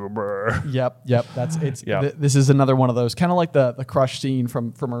need to. Yep. This is another one of those kind of like the crush scene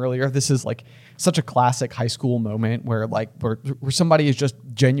from earlier. This is like such a classic high school moment where somebody is just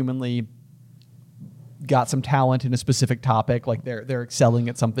genuinely got some talent in a specific topic, like they're excelling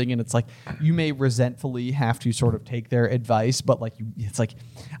at something, and it's like you may resentfully have to sort of take their advice, but like it's like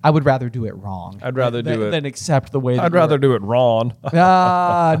I would rather do it wrong. I'd rather do it than accept the way. I'd rather do it wrong.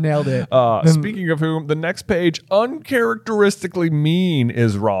 Nailed it. Speaking of whom, the next page, uncharacteristically mean,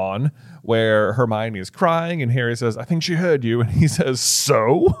 is Ron, where Hermione is crying and Harry says, "I think she heard you," and he says,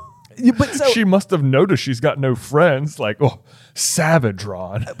 "So." But she must have noticed she's got no friends. Like, oh, savage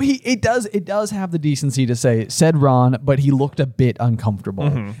Ron. It does have the decency to say, said Ron, but he looked a bit uncomfortable.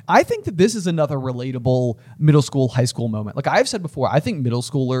 Mm-hmm. I think that this is another relatable middle school, high school moment. Like I've said before, I think middle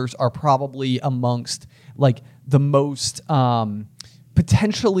schoolers are probably amongst like the most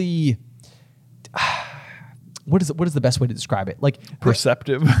potentially... What is the best way to describe it? Like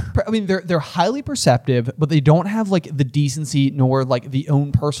perceptive. I mean, they're highly perceptive, but they don't have like the decency nor like the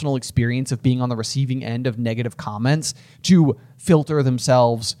own personal experience of being on the receiving end of negative comments to filter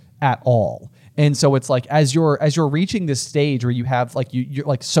themselves at all. And so it's like as you're reaching this stage where you have like you're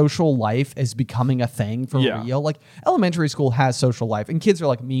like social life is becoming a thing for real. Like elementary school has social life and kids are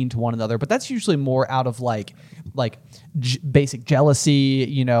like mean to one another, but that's usually more out of like basic jealousy,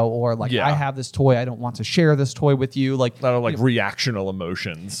 you know, or like I have this toy, I don't want to share this toy with you. Like not like reactional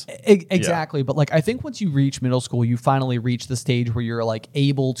emotions. Exactly. But like I think once you reach middle school, you finally reach the stage where you're like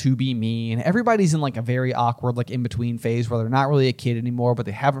able to be mean. Everybody's in like a very awkward like in between phase where they're not really a kid anymore, but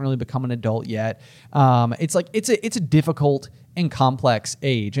they haven't really become an adult yet. It's like it's a difficult and complex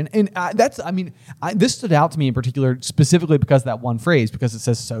age. This stood out to me in particular, specifically because that one phrase, because it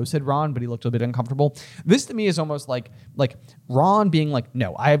says, "So said Ron," but he looked a bit uncomfortable. This to me is almost like Ron being like,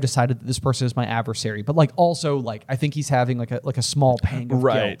 "No, I have decided that this person is my adversary," but like also like I think he's having like a small pang of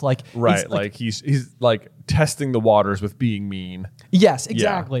guilt. He's like testing the waters with being mean. Yes,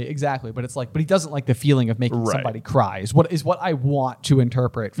 exactly. But it's like, but he doesn't like the feeling of making somebody cry. Is what I want to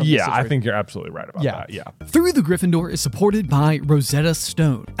interpret from this situation. I think you're absolutely right about that. Yeah. Through the Gryffindor is supported by Rosetta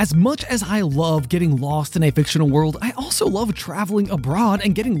Stone. As much as I love getting lost in a fictional world, I also love traveling abroad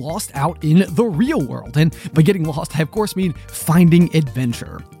and getting lost out in the real world. And by getting lost, I of course mean finding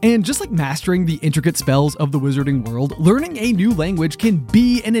adventure. And just like mastering the intricate spells of the wizarding world, learning a new language can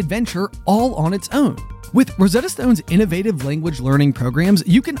be an adventure all on its own. With Rosetta Stone's innovative language learning programs,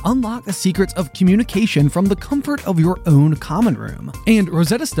 you can unlock the secrets of communication from the comfort of your own common room. And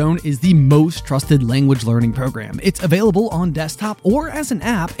Rosetta Stone is the most trusted language learning program. It's available on desktop or as an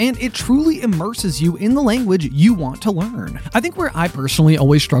app, and it truly immerses you in the language you want to learn. I think where I personally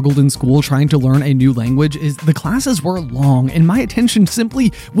always struggled in school trying to learn a new language is the classes were long and my attention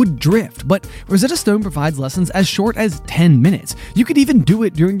simply would drift, but Rosetta Stone provides lessons as short as 10 minutes. You could even do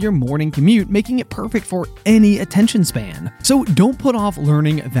it during your morning commute, making it perfect for any attention span. So don't put off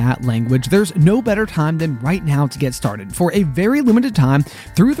learning that language. There's no better time than right now to get started. For a very limited time,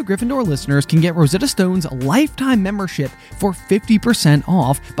 Through the Gryffindor listeners can get Rosetta Stone's lifetime membership for 50%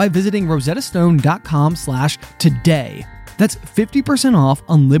 off by visiting rosettastone.com/today. That's 50% off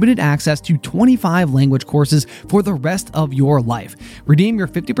unlimited access to 25 language courses for the rest of your life. Redeem your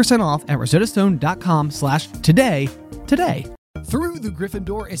 50% off at rosettastone.com/today today. Through the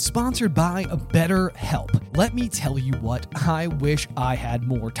Gryffindor is sponsored by BetterHelp. Let me tell you what, I wish I had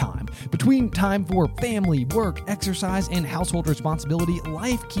more time. Between time for family, work, exercise, and household responsibility,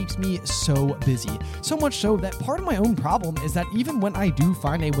 life keeps me so busy. So much so that part of my own problem is that even when I do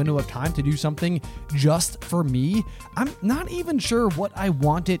find a window of time to do something just for me, I'm not even sure what I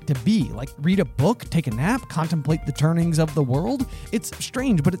want it to be. Like read a book, take a nap, contemplate the turnings of the world. It's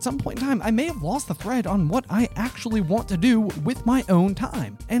strange, but at some point in time, I may have lost the thread on what I actually want to do with my own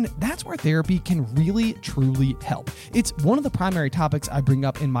time. And that's where therapy can really, truly help. It's one of the primary topics I bring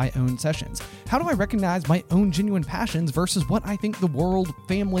up in my own sessions. How do I recognize my own genuine passions versus what I think the world,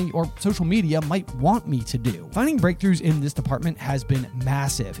 family, or social media might want me to do? Finding breakthroughs in this department has been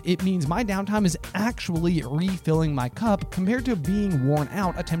massive. It means my downtime is actually refilling my cup compared to being worn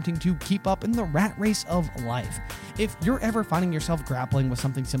out attempting to keep up in the rat race of life. If you're ever finding yourself grappling with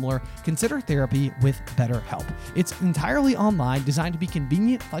something similar, consider therapy with BetterHelp. It's entirely online, designed to be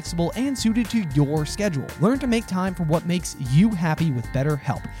convenient, flexible, and suited to your schedule. Learn to make time for what makes you happy with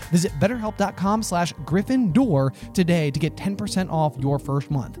BetterHelp. Visit betterhelp.com/Gryffindor today to get 10% off your first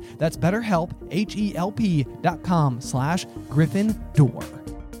month. That's BetterHelp, HELP.com/Gryffindor.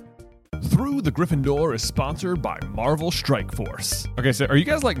 Through the Gryffindor is sponsored by Marvel Strike Force. Okay, so are you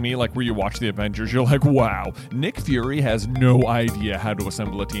guys like me, like where you watch the Avengers, you're like, wow, Nick Fury has no idea how to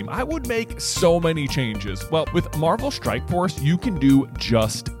assemble a team. I would make so many changes. Well, with Marvel Strike Force, you can do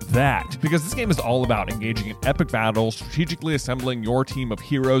just that. Because this game is all about engaging in epic battles, strategically assembling your team of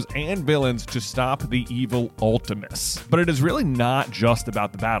heroes and villains to stop the evil Ultimus. But it is really not just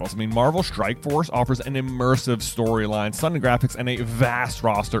about the battles. I mean, Marvel Strike Force offers an immersive storyline, stunning graphics, and a vast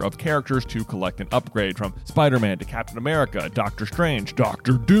roster of characters to collect and upgrade, from Spider-Man to Captain America, Doctor Strange,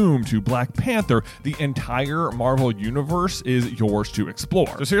 Doctor Doom to Black Panther. The entire Marvel universe is yours to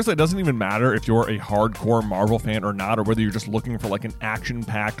explore. So seriously, it doesn't even matter if you're a hardcore Marvel fan or not, or whether you're just looking for like an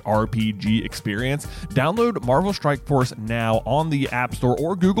action-packed RPG experience. Download Marvel Strike Force now on the App Store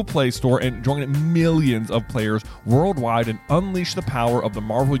or Google Play Store and join millions of players worldwide and unleash the power of the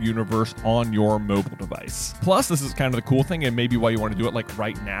Marvel universe on your mobile device. Plus, this is kind of the cool thing, and maybe why you want to do it like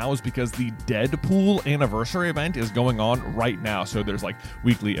right now, is because the Deadpool anniversary event is going on right now. So there's like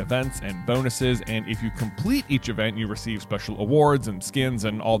weekly events and bonuses, and if you complete each event, you receive special awards and skins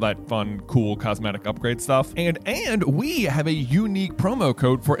and all that fun, cool cosmetic upgrade stuff. And we have a unique promo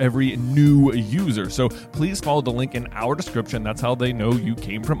code for every new user. So please follow the link in our description. That's how they know you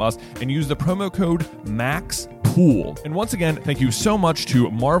came from us, and use the promo code MAXPOOL. And once again, thank you so much to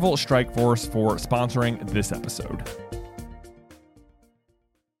Marvel Strike Force for sponsoring this episode.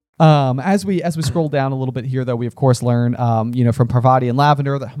 As we scroll down a little bit here, though, we of course learn, from Parvati and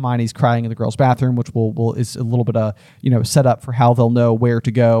Lavender that Hermione's crying in the girls' bathroom, which is a little bit set up for how they'll know where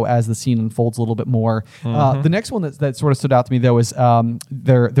to go as the scene unfolds a little bit more. The next one that sort of stood out to me, though, is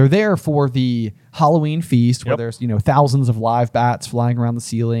they're there for the Halloween feast, where there's thousands of live bats flying around the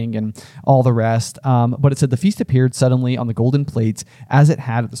ceiling and all the rest. But it said the feast appeared suddenly on the golden plates as it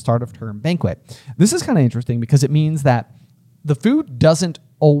had at the start of term banquet. This is kind of interesting because it means that the food doesn't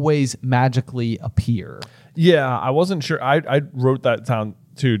always magically appear. Yeah, I wasn't sure. I wrote that down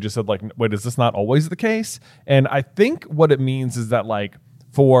too, just said like, wait, is this not always the case? And I think what it means is that like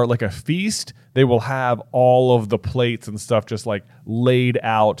for like a feast, they will have all of the plates and stuff just like laid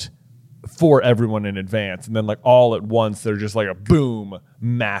out for everyone in advance, and then like all at once they're just like a boom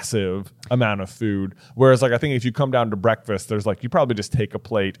massive amount of food. Whereas like I think if you come down to breakfast, there's like you probably just take a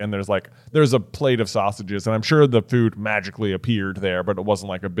plate and there's a plate of sausages, and I'm sure the food magically appeared there, but it wasn't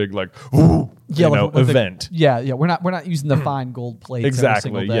like a big like event. We're not using the fine gold plates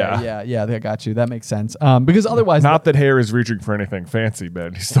exactly. every single day. Yeah, I got you. That makes sense. Because otherwise, not that Harry's reaching for anything fancy,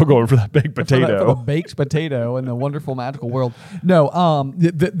 man. He's still going for that baked potato, for the baked potato in the wonderful magical world. No,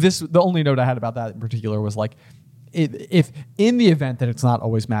 the only note I had about that in particular was like, if in the event that it's not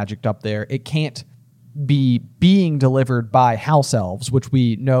always magicked up there, it can't be being delivered by house elves, which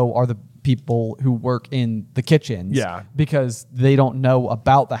we know are the people who work in the kitchens. Yeah. Because they don't know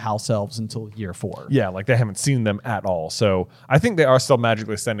about the house elves until year 4. Yeah, like they haven't seen them at all. So I think they are still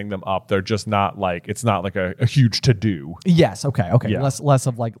magically sending them up. They're just not like, it's not like a huge to-do. Yes. Okay. Yeah. Less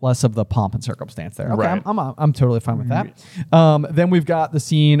of the pomp and circumstance there. Okay. Right. I'm totally fine with that. Then we've got the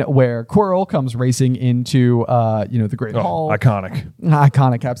scene where Quirrell comes racing into the Great Hall.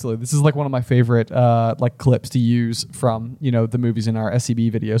 Iconic. Absolutely. This is like one of my favorite like clips to use from the movies in our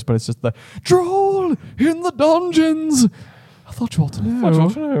SCB videos, but it's just the troll in the dungeons. I thought you all to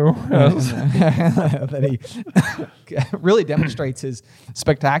know. Yes. That he really demonstrates his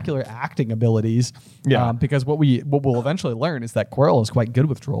spectacular acting abilities. Yeah. Because what we'll eventually learn is that Quirrell is quite good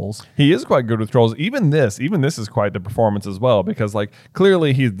with trolls. He is quite good with trolls. Even this is quite the performance as well, because like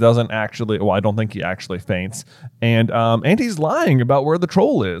clearly he doesn't actually. Well, I don't think he actually faints, and he's lying about where the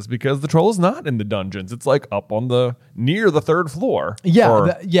troll is, because the troll is not in the dungeons. It's like up on near the 3rd floor.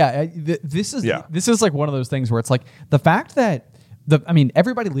 Yeah. This is like one of those things where it's like the fact that.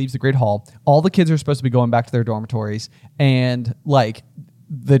 Everybody leaves the Great Hall. All the kids are supposed to be going back to their dormitories, and like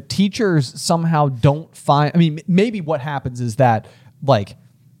the teachers somehow don't find. Maybe what happens is that like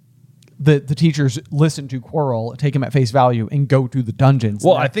the teachers listen to Quirrell, take him at face value, and go to the dungeons.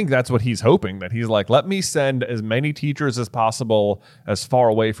 Well, I think that's what he's hoping, that he's like, let me send as many teachers as possible as far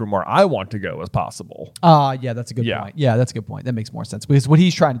away from where I want to go as possible. Yeah, that's a good point. Yeah, that's a good point. That makes more sense, because what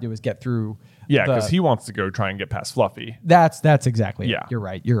he's trying to do is get through. Yeah, because he wants to go try and get past Fluffy. That's exactly it. You're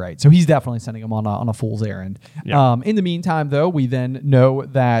right. So he's definitely sending him on a fool's errand. Yeah. In the meantime, though, we then know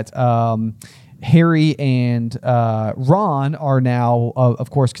that Harry and Ron are now, of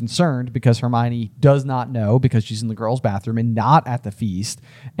course, concerned because Hermione does not know, because she's in the girls' bathroom and not at the feast.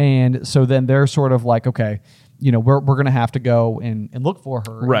 And so then they're sort of like, okay, we're going to have to go and look for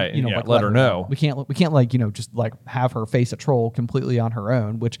her. Right. And, like, let her know. We can't like, just like have her face a troll completely on her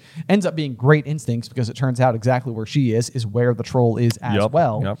own, which ends up being great instincts, because it turns out exactly where she is where the troll is as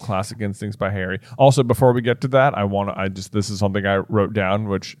well. Yep. Classic instincts by Harry. Also, before we get to that, this is something I wrote down,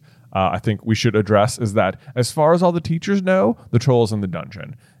 which I think we should address, is that as far as all the teachers know, the troll is in the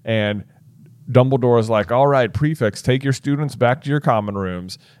dungeon. And Dumbledore is like, all right, prefects, take your students back to your common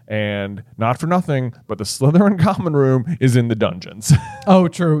rooms. And not for nothing, but the Slytherin common room is in the dungeons. Oh,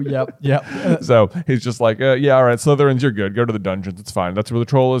 true. Yep. So he's just like, yeah, all right, Slytherins, you're good. Go to the dungeons. It's fine. That's where the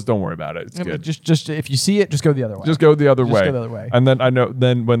troll is. Don't worry about it. It's good. Just if you see it, just go the other way. Just go the other way. And then I know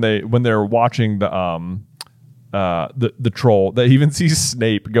when they're watching the troll, that even sees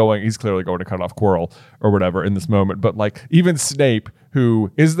Snape going, he's clearly going to cut off Quirrell or whatever in this moment, but like even Snape,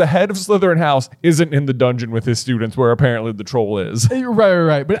 who is the head of Slytherin House, isn't in the dungeon with his students where apparently the troll is.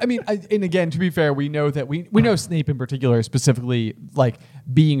 Right. But and again, to be fair, we know that we know Snape in particular specifically like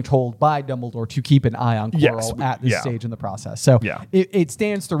being told by Dumbledore to keep an eye on Quirrell at this stage in the process. So it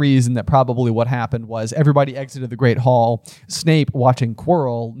stands to reason that probably what happened was everybody exited the Great Hall. Snape, watching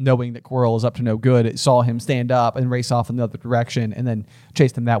Quirrell, knowing that Quirrell is up to no good, saw him stand up and race off in the other direction, and then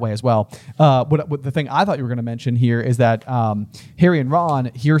chased him that way as well. What the thing I thought you were going to mention here is that Harry and Ron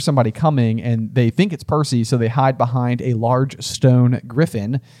hear somebody coming, and they think it's Percy, so they hide behind a large stone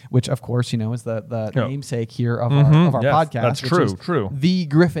griffin, which of course is the namesake here of our podcast. That's true. The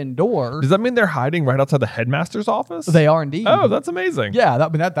Gryffindor. Does that mean they're hiding right outside the headmaster's office? They are indeed. Oh, that's amazing. Yeah,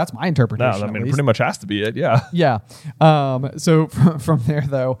 that's my interpretation. No, it pretty much has to be it. Yeah. Yeah. So from there,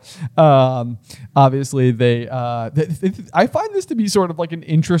 though, obviously they I find this to be sort of like an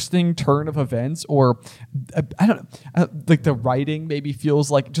interesting turn of events, or I don't know, like the writing maybe feels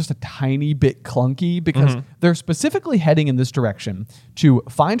like just a tiny bit clunky, because they're specifically heading in this direction to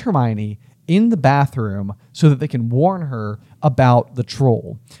find Hermione in the bathroom so that they can warn her about the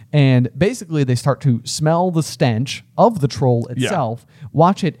troll. And basically they start to smell the stench of the troll itself,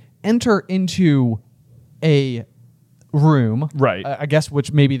 watch it enter into a room, Right. I guess,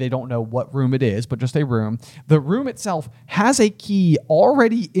 which maybe they don't know what room it is, but just a room. The room itself has a key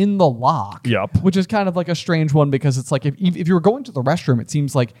already in the lock. Yep. Which is kind of like a strange one because it's like if you were going to the restroom, it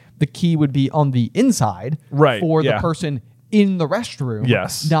seems like the key would be on the inside for the person in the restroom.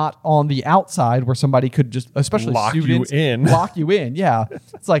 Yes. Not on the outside where somebody could just, especially lock you in. Lock you in. Yeah.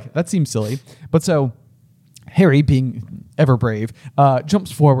 It's like, that seems silly. But so Harry, being ever brave,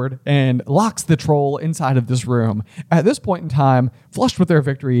 jumps forward and locks the troll inside of this room. At this point in time, flushed with their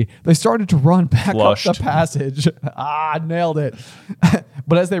victory, they started to run back up the passage. Nailed it.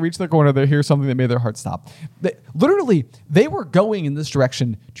 But as they reach the corner, they hear something that made their hearts stop. They were going in this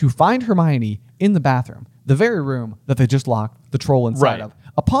direction to find Hermione in the bathroom, the very room that they just locked the troll inside of.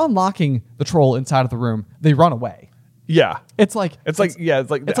 Upon locking the troll inside of the room, they run away. Yeah. It's like they've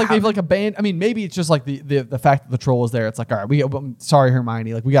like abandoned. I mean, maybe it's just like the fact that the troll is there. It's like, all right, sorry,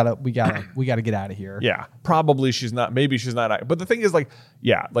 Hermione. Like we gotta get out of here. Yeah. Probably she's not. Maybe she's not. But the thing is, like,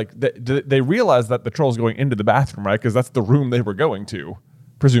 yeah, like they realize that the troll's going into the bathroom, right? Because that's the room they were going to,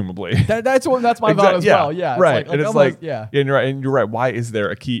 presumably. That's my thought as well. Yeah. Right. And it's like, yeah. And you're right. Why is there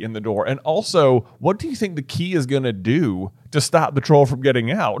a key in the door? And also, what do you think the key is going to do to stop the troll from getting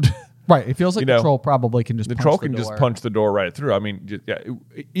out? Right. It feels like the troll probably can just just punch the door right through. I mean,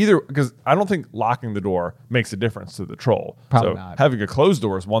 either because I don't think locking the door makes a difference to the troll. Probably not. Having a closed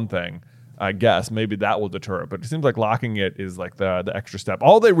door is one thing, I guess. Maybe that will deter it. But it seems like locking it is like the extra step.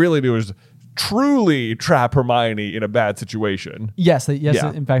 All they really do is truly trap Hermione in a bad situation. Yes,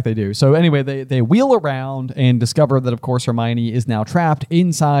 in fact they do. So anyway, they wheel around and discover that, of course, Hermione is now trapped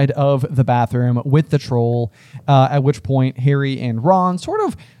inside of the bathroom with the troll, at which point Harry and Ron sort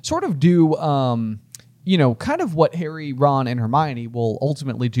of do kind of what Harry, Ron, and Hermione will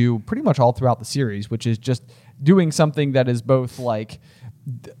ultimately do pretty much all throughout the series, which is just doing something that is both like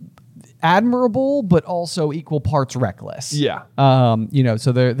admirable but also equal parts reckless. Yeah.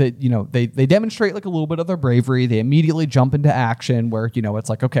 So they demonstrate like a little bit of their bravery. They immediately jump into action where, it's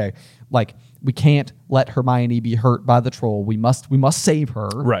like, okay, like we can't let Hermione be hurt by the troll. We must save her.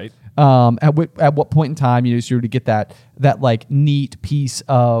 Right. At what point in time, so to get that like neat piece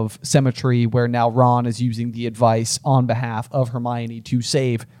of symmetry where now Ron is using the advice on behalf of Hermione to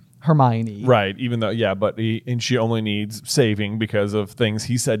save Hermione. Right, even though, and she only needs saving because of things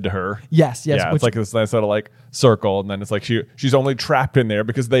he said to her. Yes. Yeah, it's like this nice little like circle, and then it's like she's only trapped in there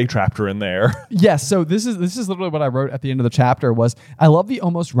because they trapped her in there. Yes, so this is literally what I wrote at the end of the chapter was, I love the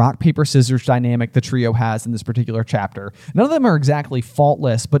almost rock, paper, scissors dynamic the trio has in this particular chapter. None of them are exactly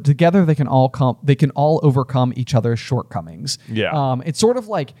faultless, but together they can all overcome each other's shortcomings. Yeah. It's sort of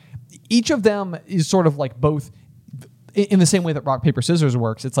like each of them is sort of like both in the same way that rock, paper, scissors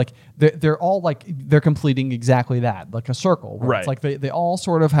works. It's like they're all like they're completing exactly that, like a circle. Right. It's like they all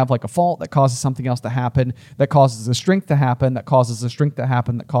sort of have like a fault that causes something else to happen, that causes a strength to happen, that causes a strength to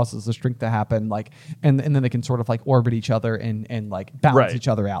happen, that causes a strength to happen. Like and then they can sort of like orbit each other and like balance each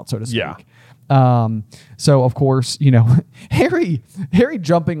other out, so to speak. Yeah. So of course, Harry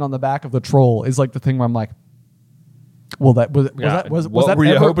jumping on the back of the troll is like the thing where I'm like, well, what were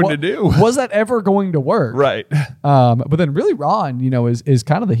you hoping to do? Was that ever going to work? Right. But then really Ron, is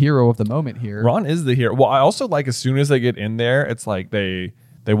kind of the hero of the moment here. Ron is the hero. Well, I also like as soon as they get in there, it's like they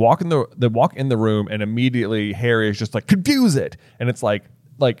walk in the room and immediately Harry is just like, confuse it. And it's like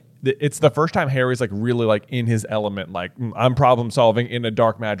it's the first time Harry's like really like in his element, like I'm problem solving in a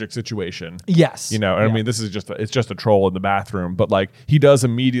dark magic situation. Yes. I mean, this is it's just a troll in the bathroom, but like he does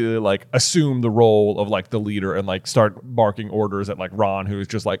immediately like assume the role of like the leader and like start barking orders at like Ron, who's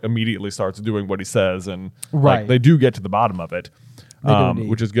just like immediately starts doing what he says. And like they do get to the bottom of it,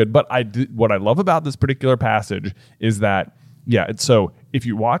 which is good. But what I love about this particular passage is that, so if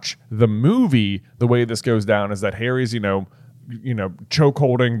you watch the movie, the way this goes down is that Harry's, choke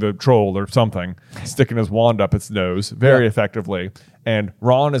holding the troll or something, sticking his wand up its nose very effectively. And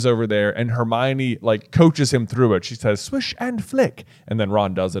Ron is over there and Hermione like coaches him through it. She says, swish and flick. And then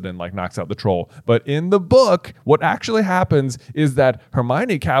Ron does it and like knocks out the troll. But in the book, what actually happens is that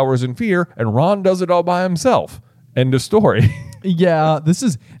Hermione cowers in fear and Ron does it all by himself. End of story. Yeah,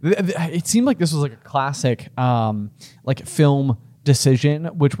 it seemed like this was like a classic like film decision,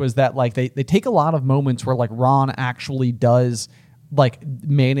 which was that like they take a lot of moments where like Ron actually does like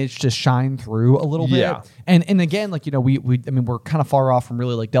manage to shine through a little bit. And again, like, we're kind of far off from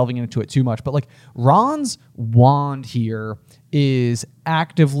really like delving into it too much, but like Ron's wand here is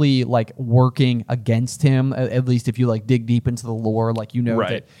actively like working against him, at least if you like dig deep into the lore, like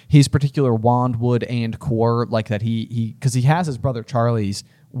that his particular wand would and core, like that he because he has his brother Charlie's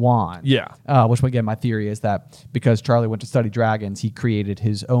wand. Yeah. Which, again, my theory is that because Charlie went to study dragons, he created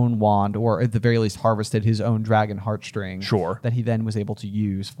his own wand, or at the very least harvested his own dragon heartstring. Sure. That he then was able to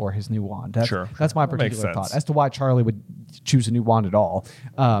use for his new wand. That's my That makes particular thought sense. as to why Charlie would choose a new wand at all,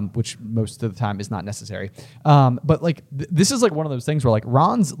 which most of the time is not necessary. But like this is like one of those things where like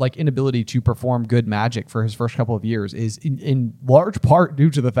Ron's like inability to perform good magic for his first couple of years is in large part due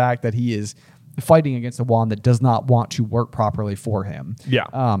to the fact that he is fighting against a wand that does not want to work properly for him.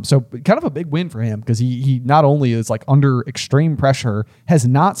 Yeah. So kind of a big win for him because he not only is like under extreme pressure, has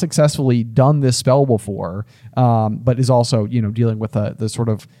not successfully done this spell before, but is also, dealing with the sort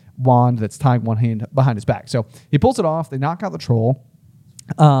of wand that's tying one hand behind his back. So he pulls it off. They knock out the troll.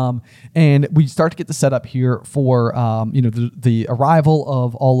 And we start to get the setup here for, the arrival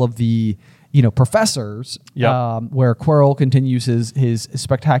of all of the, professors, where Quirrell continues his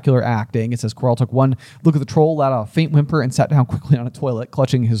spectacular acting. It says Quirrell took one look at the troll, let out a faint whimper, and sat down quickly on a toilet,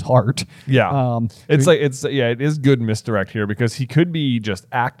 clutching his heart. Yeah. It is good misdirect here because he could be just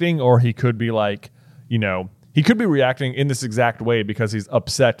acting, or he could be like, he could be reacting in this exact way because he's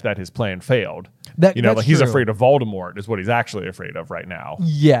upset that his plan failed. That's he's true. afraid of Voldemort is what he's actually afraid of right now.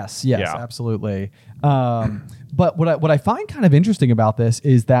 Yes, absolutely. But what I find kind of interesting about this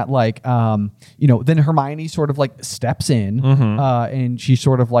is that then Hermione sort of like steps in, and she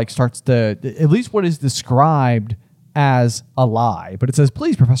sort of like starts to, at least what is described as a lie, but it says,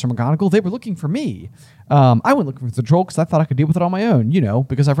 "Please, Professor McGonagall, they were looking for me. I went looking for the troll because I thought I could deal with it on my own,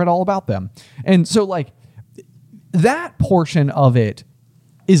 because I've read all about them." And so like that portion of it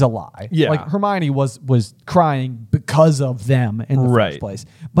is a lie. Yeah. Like Hermione was crying because of them in the first place.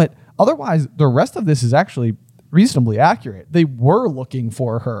 But otherwise, the rest of this is actually reasonably accurate. They were looking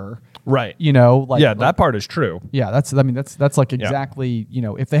for her. Right. That part is true. Yeah, that's like exactly,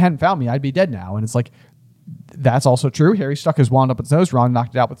 if they hadn't found me, I'd be dead now. And it's like, that's also true. Harry stuck his wand up its nose. Ron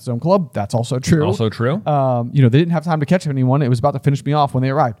knocked it out with his own club. That's also true. Also true. They didn't have time to catch anyone. It was about to finish me off when they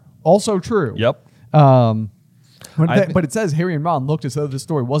arrived. Also true. Yep. But it says Harry and Ron looked as though this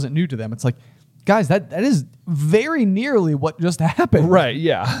story wasn't new to them. It's like, guys, that is very nearly what just happened. Right,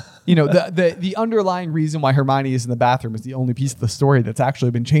 yeah. The underlying reason why Hermione is in the bathroom is the only piece of the story that's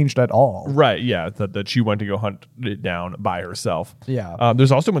actually been changed at all. Right, yeah, that she went to go hunt it down by herself. Yeah.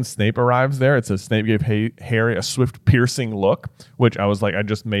 There's also when Snape arrives there, it says Snape gave Harry a swift, piercing look, which I was like, I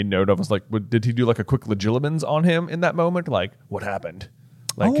just made note of. I was like, did he do like a quick legilimens on him in that moment? Like, what happened?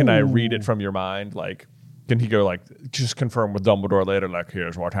 Like, can I read it from your mind? Like, can he go like just confirm with Dumbledore later? Like,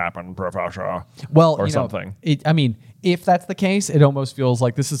 here's what happened, Professor. Well, or something. If that's the case, it almost feels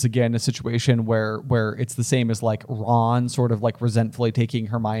like this is again a situation where it's the same as like Ron sort of like resentfully taking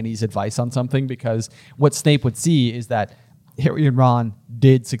Hermione's advice on something, because what Snape would see is that Harry and Ron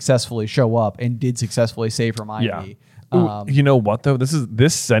did successfully show up and did successfully save Hermione. Yeah. You know what though?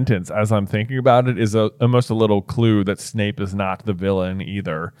 This sentence, as I'm thinking about it, is almost a little clue that Snape is not the villain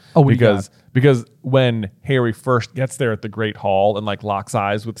either. Oh, because when Harry first gets there at the Great Hall and like locks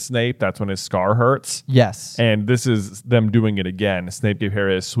eyes with Snape, that's when his scar hurts. Yes. And this is them doing it again. Snape gave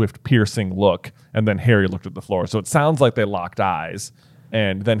Harry a swift, piercing look, and then Harry looked at the floor. So it sounds like they locked eyes.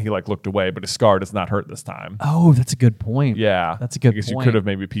 And then he like looked away, but his scar does not hurt this time. Oh, that's a good point. Yeah, that's a good I guess point. You could have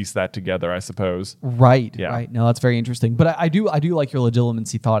maybe pieced that together, I suppose. Right. Yeah. Right. No, that's very interesting. But I do like your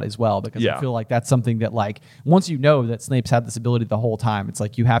legitimacy thought as well, because I feel like that's something that like once you know that Snape's had this ability the whole time, it's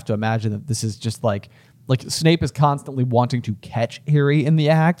like you have to imagine that this is just like Snape is constantly wanting to catch Harry in the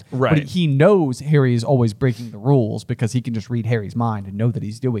act, right? But he knows Harry is always breaking the rules because he can just read Harry's mind and know that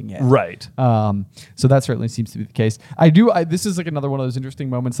he's doing it, right? So that certainly seems to be the case. This is like another one of those interesting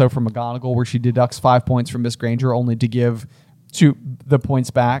moments though from McGonagall where she deducts 5 points from Miss Granger only to give the points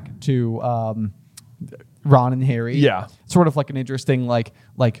back to Ron and Harry. Yeah, sort of like an interesting like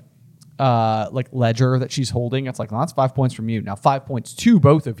ledger that she's holding. It's like, well, that's 5 points from you. Now 5 points to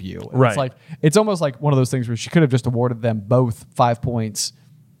both of you. And right. It's almost like one of those things where she could have just awarded them both 5 points,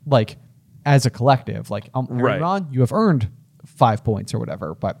 like as a collective. Like, right. Ron, you have earned 5 points or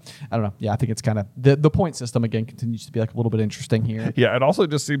whatever. But I don't know. Yeah, I think it's kind of the point system again continues to be like a little bit interesting here. Yeah, it also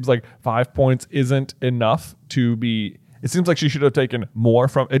just seems like 5 points isn't enough to be. It seems like she should have taken more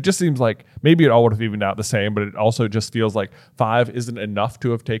from. It just seems like maybe it all would have evened out the same, but it also just feels like 5 isn't enough to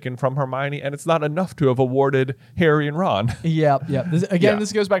have taken from Hermione, and it's not enough to have awarded Harry and Ron. Yeah.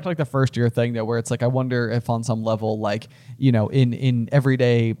 This goes back to like the first year thing though, where it's like I wonder if on some level, like in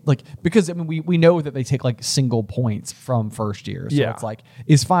everyday, like because I mean we know that they take like single points from first year, so it's like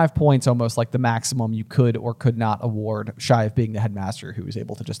is 5 points almost like the maximum you could or could not award, shy of being the headmaster who was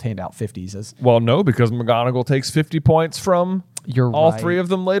able to just hand out 50s as. Well, no, because McGonagall takes 50 points from You're all right. 3 of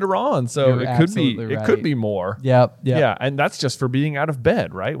them later on. So You're it could be absolutely it could right. be more. Yep. Yeah, and that's just for being out of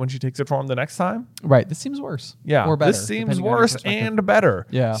bed, right? When she takes it from him the next time. Right. This seems worse. Yeah, Or better. this seems depending on your worse perspective. and better.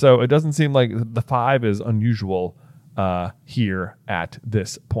 Yeah. So it doesn't seem like the 5 is unusual here at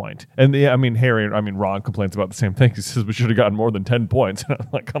this point. And Ron complains about the same thing. He says we should have gotten more than 10 points.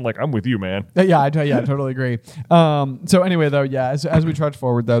 I'm with you, man. Yeah, I totally agree. So anyway, though, as we trudge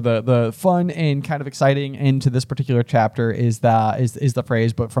forward, though, the fun and kind of exciting into this particular chapter is the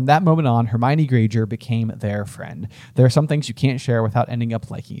phrase. But from that moment on, Hermione Granger became their friend. There are some things you can't share without ending up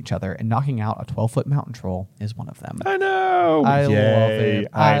liking each other, and knocking out a 12-foot mountain troll is one of them. I know. I love it.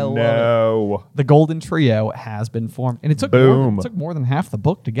 I love know. The Golden Trio has been formed, and it took more than half the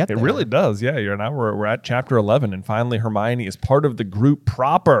book to get there. It really does. Yeah, now we're at chapter 11, and finally Hermione is part of the group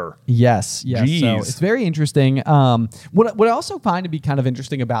proper. Yes. Jeez. So it's very interesting. What I also find to be kind of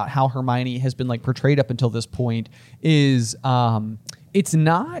interesting about how Hermione has been like portrayed up until this point is it's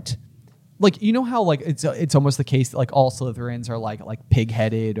not like, you know how like it's almost the case that like all Slytherins are like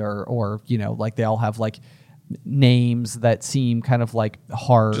pig-headed or like they all have like names that seem kind of like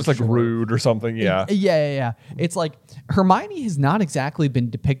harsh, Just like rude or something. Yeah. Yeah. It's like Hermione has not exactly been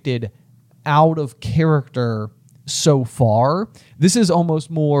depicted out of character so far. This is almost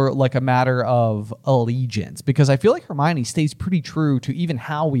more like a matter of allegiance, because I feel like Hermione stays pretty true to even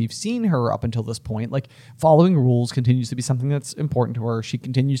how we've seen her up until this point. Like following rules continues to be something that's important to her. She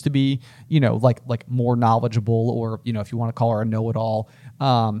continues to be, like more knowledgeable, or, if you want to call her a know-it-all,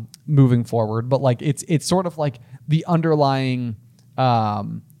 moving forward. But like, it's sort of like the underlying,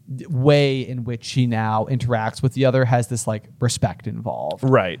 way in which she now interacts with the other has this like respect involved.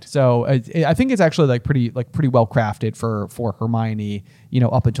 Right. So I think it's actually like pretty well crafted for Hermione,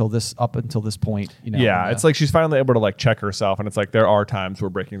 up until this point. Yeah, it's like she's finally able to like check herself, and it's like there are times where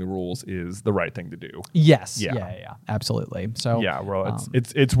breaking the rules is the right thing to do. Yes. Yeah. Absolutely. So Yeah, well,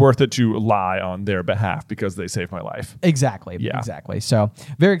 it's worth it to lie on their behalf because they saved my life. Exactly. Yeah. Exactly. So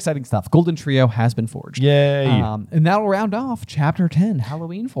very exciting stuff. Golden Trio has been forged. Yay. And that'll round off chapter 10,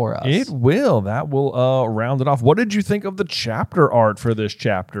 Halloween, for us. It will. That will round it off. What did you think of the chapter art for this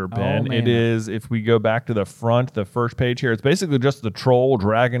chapter, Ben? man. It is, if we go back to the front, the first page here, it's basically just the troll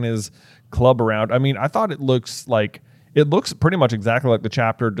dragging his club around. I mean, I thought it looks pretty much exactly like the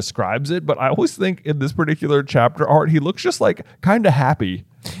chapter describes it, but I always think in this particular chapter art, he looks just like kind of happy.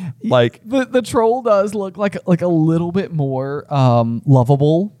 Like the troll does look like a little bit more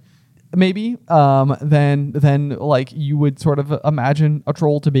lovable, maybe, than like you would sort of imagine a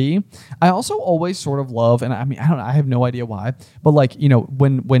troll to be. I also always sort of love, and I mean, I don't know, I have no idea why, but like,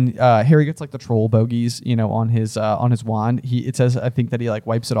 when Harry gets like the troll bogeys, on his wand, it says, I think that he like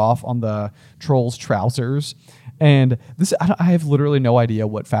wipes it off on the troll's trousers. And this, I have literally no idea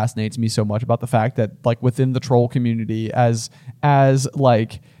what fascinates me so much about the fact that like within the troll community, as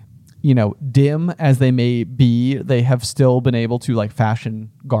like, dim as they may be, they have still been able to like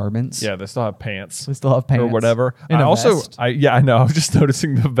fashion garments. Yeah, they still have pants. They still have pants or whatever. And I a also, vest. I know. I was just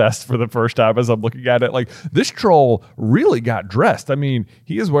noticing the vest for the first time as I'm looking at it. Like, this troll really got dressed. I mean,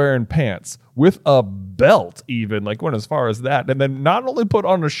 he is wearing pants with a belt, even, like, went as far as that, and then not only put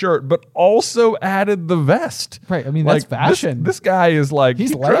on a shirt but also added the vest. Right. I mean, Like, that's fashion. This guy is like, He's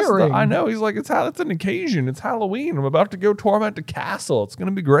he dressed layering. I know. He's like, it's an occasion. It's Halloween. I'm about to go torment the castle. It's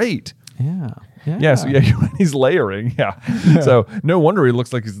gonna be great. Yeah. Yeah, so he's layering. Yeah. So no wonder he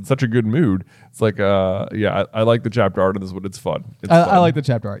looks like he's in such a good mood. It's like, I like the chapter art of this one. It's fun. I like the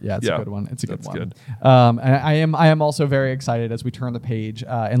chapter art. Yeah, it's Yeah, a good one. It's a good that's one. good. And I am also very excited as we turn the page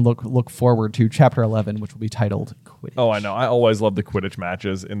and look forward to chapter 11, which will be titled Quidditch. Oh, I know. I always love the Quidditch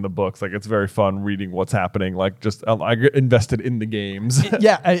matches in the books. Like, it's very fun reading what's happening. Like, just I get invested in the games.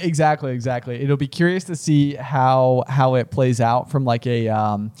 Yeah, exactly. It'll be curious to see how it plays out from like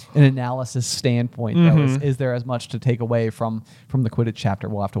an analysis standpoint. Though. Is there as much to take away from the Quidditch chapter?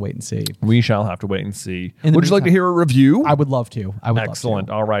 We'll have to wait and see. We shall have to wait and see. In the Would you like to meantime- hear a review? I would love to. Excellent.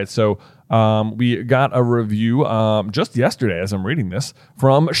 All right. So we got a review just yesterday as I'm reading this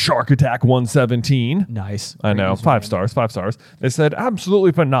from Shark Attack 117. Nice. I know. Great 5 stars. They said,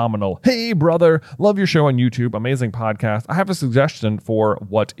 absolutely phenomenal. Hey, brother. Love your show on YouTube. Amazing podcast. I have a suggestion for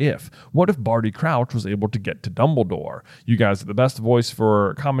what if. What if Barty Crouch was able to get to Dumbledore? You guys are the best voice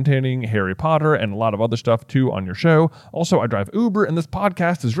for commentating Harry Potter and a lot of other stuff too on your show. Also, I drive Uber, and this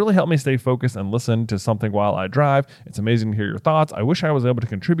podcast has really helped me stay focused and listen to something while I drive. It's amazing to hear your thoughts. I wish I was able to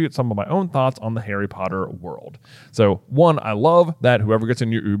contribute some of my own thoughts on the Harry Potter world. So, one, I love that whoever gets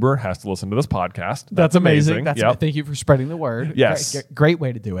in your Uber has to listen to this podcast. That's amazing. Yep. Thank you for spreading the word. Yes. Great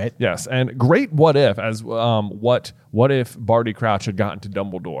way to do it. Yes, and great what if, as what if Barty Crouch had gotten to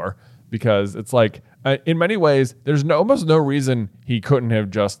Dumbledore? because it's like in many ways there's almost no reason he couldn't have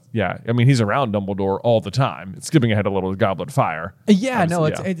just I mean, he's around Dumbledore all the time. It's skipping ahead a little, Goblet of Fire.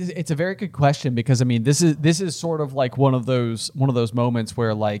 It's a very good question, because I mean this is sort of like one of those moments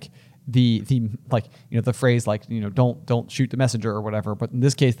where like the like, you know, the phrase like, you know, don't shoot the messenger or whatever, but in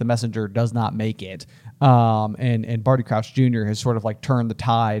this case the messenger does not make it, and Barty Crouch Jr. has sort of like turned the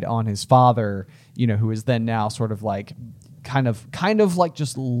tide on his father, you know, who is then now sort of like kind of like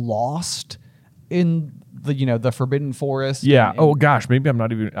just lost in the, you know, the Forbidden Forest. Yeah. Oh gosh, maybe I'm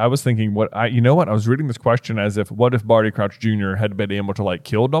not even. I was thinking I was reading this question as if, what if Barty Crouch Jr. had been able to like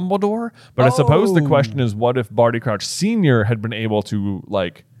kill Dumbledore? But I suppose the question is, what if Barty Crouch Sr. had been able to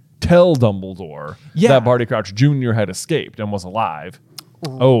like tell Dumbledore that Barty Crouch Jr. had escaped and was alive?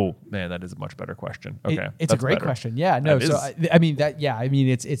 Oh man, that is a much better question. Okay, it's a great question. Yeah, no. So I mean that. Yeah, I mean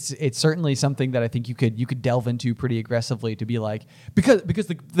it's certainly something that I think you could delve into pretty aggressively, to be like, because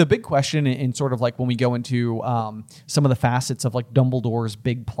the big question in sort of like when we go into some of the facets of like Dumbledore's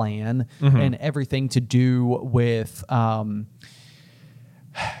big plan and everything to do with like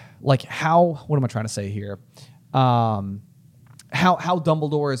what am I trying to say here? How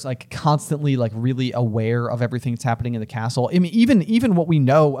Dumbledore is like constantly like really aware of everything that's happening in the castle. I mean, even what we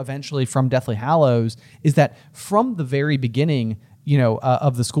know eventually from Deathly Hallows is that from the very beginning, you know,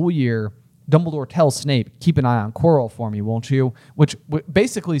 of the school year, Dumbledore tells Snape, "Keep an eye on Quirrell for me, won't you?" Which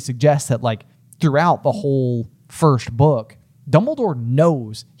basically suggests that like throughout the whole first book, Dumbledore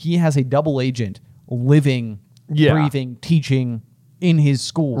knows he has a double agent living, breathing, teaching in his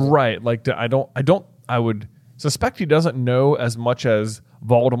school. Right. Like I would suspect he doesn't know as much as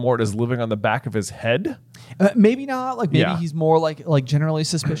Voldemort is living on the back of his head. Maybe not. Like maybe he's more like generally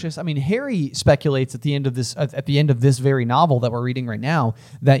suspicious. I mean, Harry speculates at the end of this very novel that we're reading right now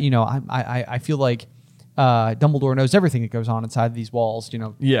that, you know, I feel like Dumbledore knows everything that goes on inside these walls, you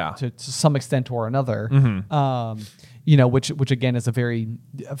know, to some extent or another. You know, which again is a very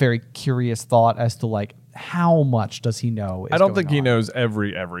curious thought as to like how much does he know? I don't think he knows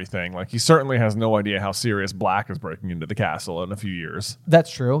everything. Like he certainly has no idea how Sirius Black is breaking into the castle in a few years. That's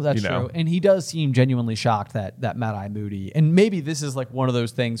true. That's true. And he does seem genuinely shocked that Mad-Eye Moody. And maybe this is like one of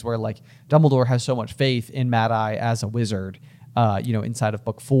those things where like Dumbledore has so much faith in Mad-Eye as a wizard, you know, inside of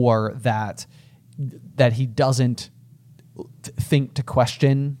book 4 that he doesn't think to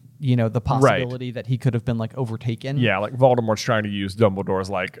question, you know, the possibility that he could have been like overtaken. Yeah, like Voldemort's trying to use Dumbledore's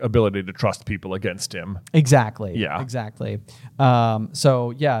like ability to trust people against him. Exactly. Yeah. Exactly.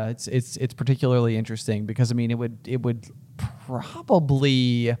 So yeah, it's particularly interesting because I mean it would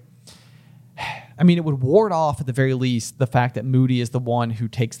probably, I mean, it would ward off at the very least the fact that Moody is the one who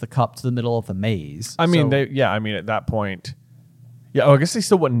takes the cup to the middle of the maze. I mean, I mean, at that point, I guess they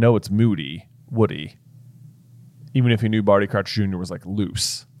still wouldn't know it's Moody, would he? Even if he knew Barty Crouch Jr. was like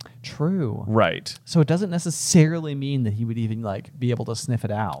loose. True. Right. So it doesn't necessarily mean that he would even like be able to sniff it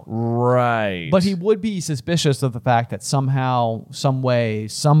out. Right. But he would be suspicious of the fact that somehow, some way,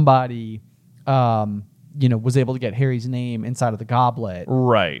 somebody, you know, was able to get Harry's name inside of the goblet.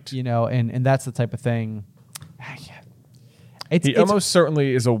 Right. You know, and that's the type of thing. He almost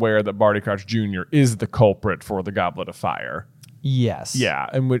certainly is aware that Barty Crouch Jr. is the culprit for the Goblet of Fire. Yes. Yeah.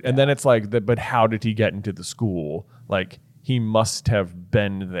 And then it's like, but how did he get into the school? Like, he must have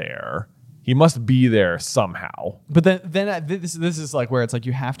been there. He must be there somehow. But then this is like where it's like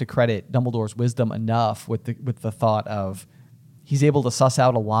you have to credit Dumbledore's wisdom enough with the thought of he's able to suss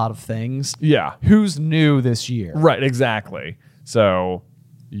out a lot of things. Yeah. Who's new this year? Right, exactly. So,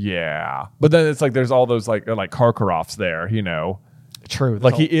 yeah. But then it's like there's all those like Karkaroffs there, you know. True.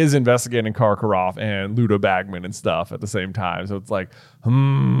 Like he is investigating Karkaroff and Ludo Bagman and stuff at the same time. So it's like,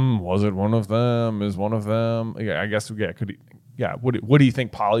 was it one of them? Is one of them? Yeah, I guess, could he? Yeah, would he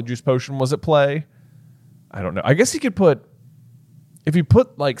think Polyjuice Potion was at play? I don't know. I guess he could if he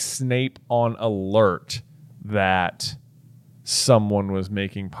put like Snape on alert that someone was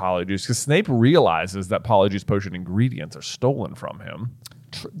making Polyjuice, because Snape realizes that Polyjuice Potion ingredients are stolen from him.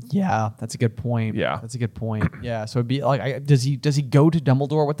 Yeah, that's a good point. Yeah, that's a good point. Yeah, so it'd be like, does he go to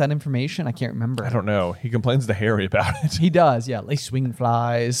Dumbledore with that information? I can't remember. I don't know. He complains to Harry about it. He does. Yeah, lace swing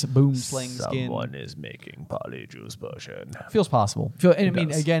flies, boom sling skin. Someone is making Polyjuice Potion. Feels possible. I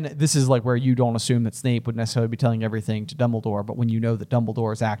mean, again, this is like where you don't assume that Snape would necessarily be telling everything to Dumbledore, but when you know that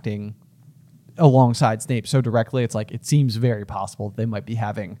Dumbledore is acting alongside Snape so directly, it's like it seems very possible that they might be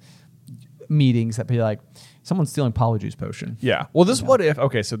having meetings that be like, someone's stealing Polyjuice Potion. Yeah. Well, this what if,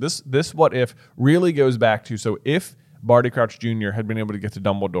 okay, so this what if really goes back to, so if Barty Crouch Jr. had been able to get to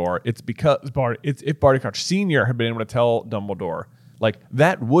Dumbledore, it's because if Barty Crouch Sr. had been able to tell Dumbledore, like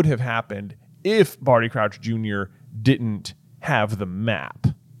that would have happened if Barty Crouch Jr. didn't have the map.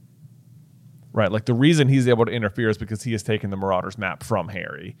 right? Like the reason he's able to interfere is because he has taken the Marauder's map from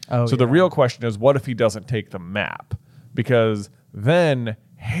Harry. Oh, so the real question is, what if he doesn't take the map? Because then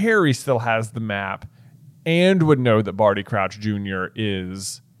Harry still has the map and would know that Barty Crouch Jr.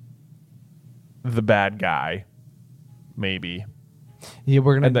 is the bad guy, maybe. Yeah,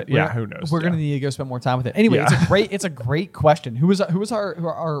 who knows? We're gonna need to go spend more time with it. Anyway, it's a great question. Who was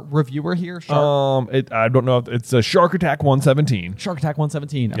our reviewer here? I don't know if it's a Shark Attack 117. Shark Attack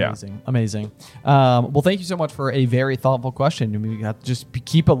 117. Yeah. Amazing. Well, thank you so much for a very thoughtful question. We have to just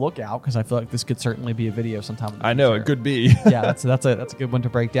keep a lookout because I feel like this could certainly be a video sometime in the I know future. it could be. Yeah, that's a good one to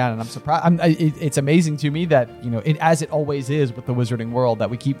break down, and I'm surprised. It's amazing to me that as it always is with the Wizarding World, that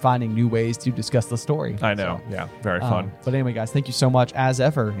we keep finding new ways to discuss the story. I know. So, very fun. But anyway, guys, thank you so much as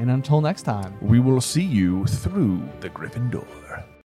ever, and until next time. We will see you through the Gryffindor.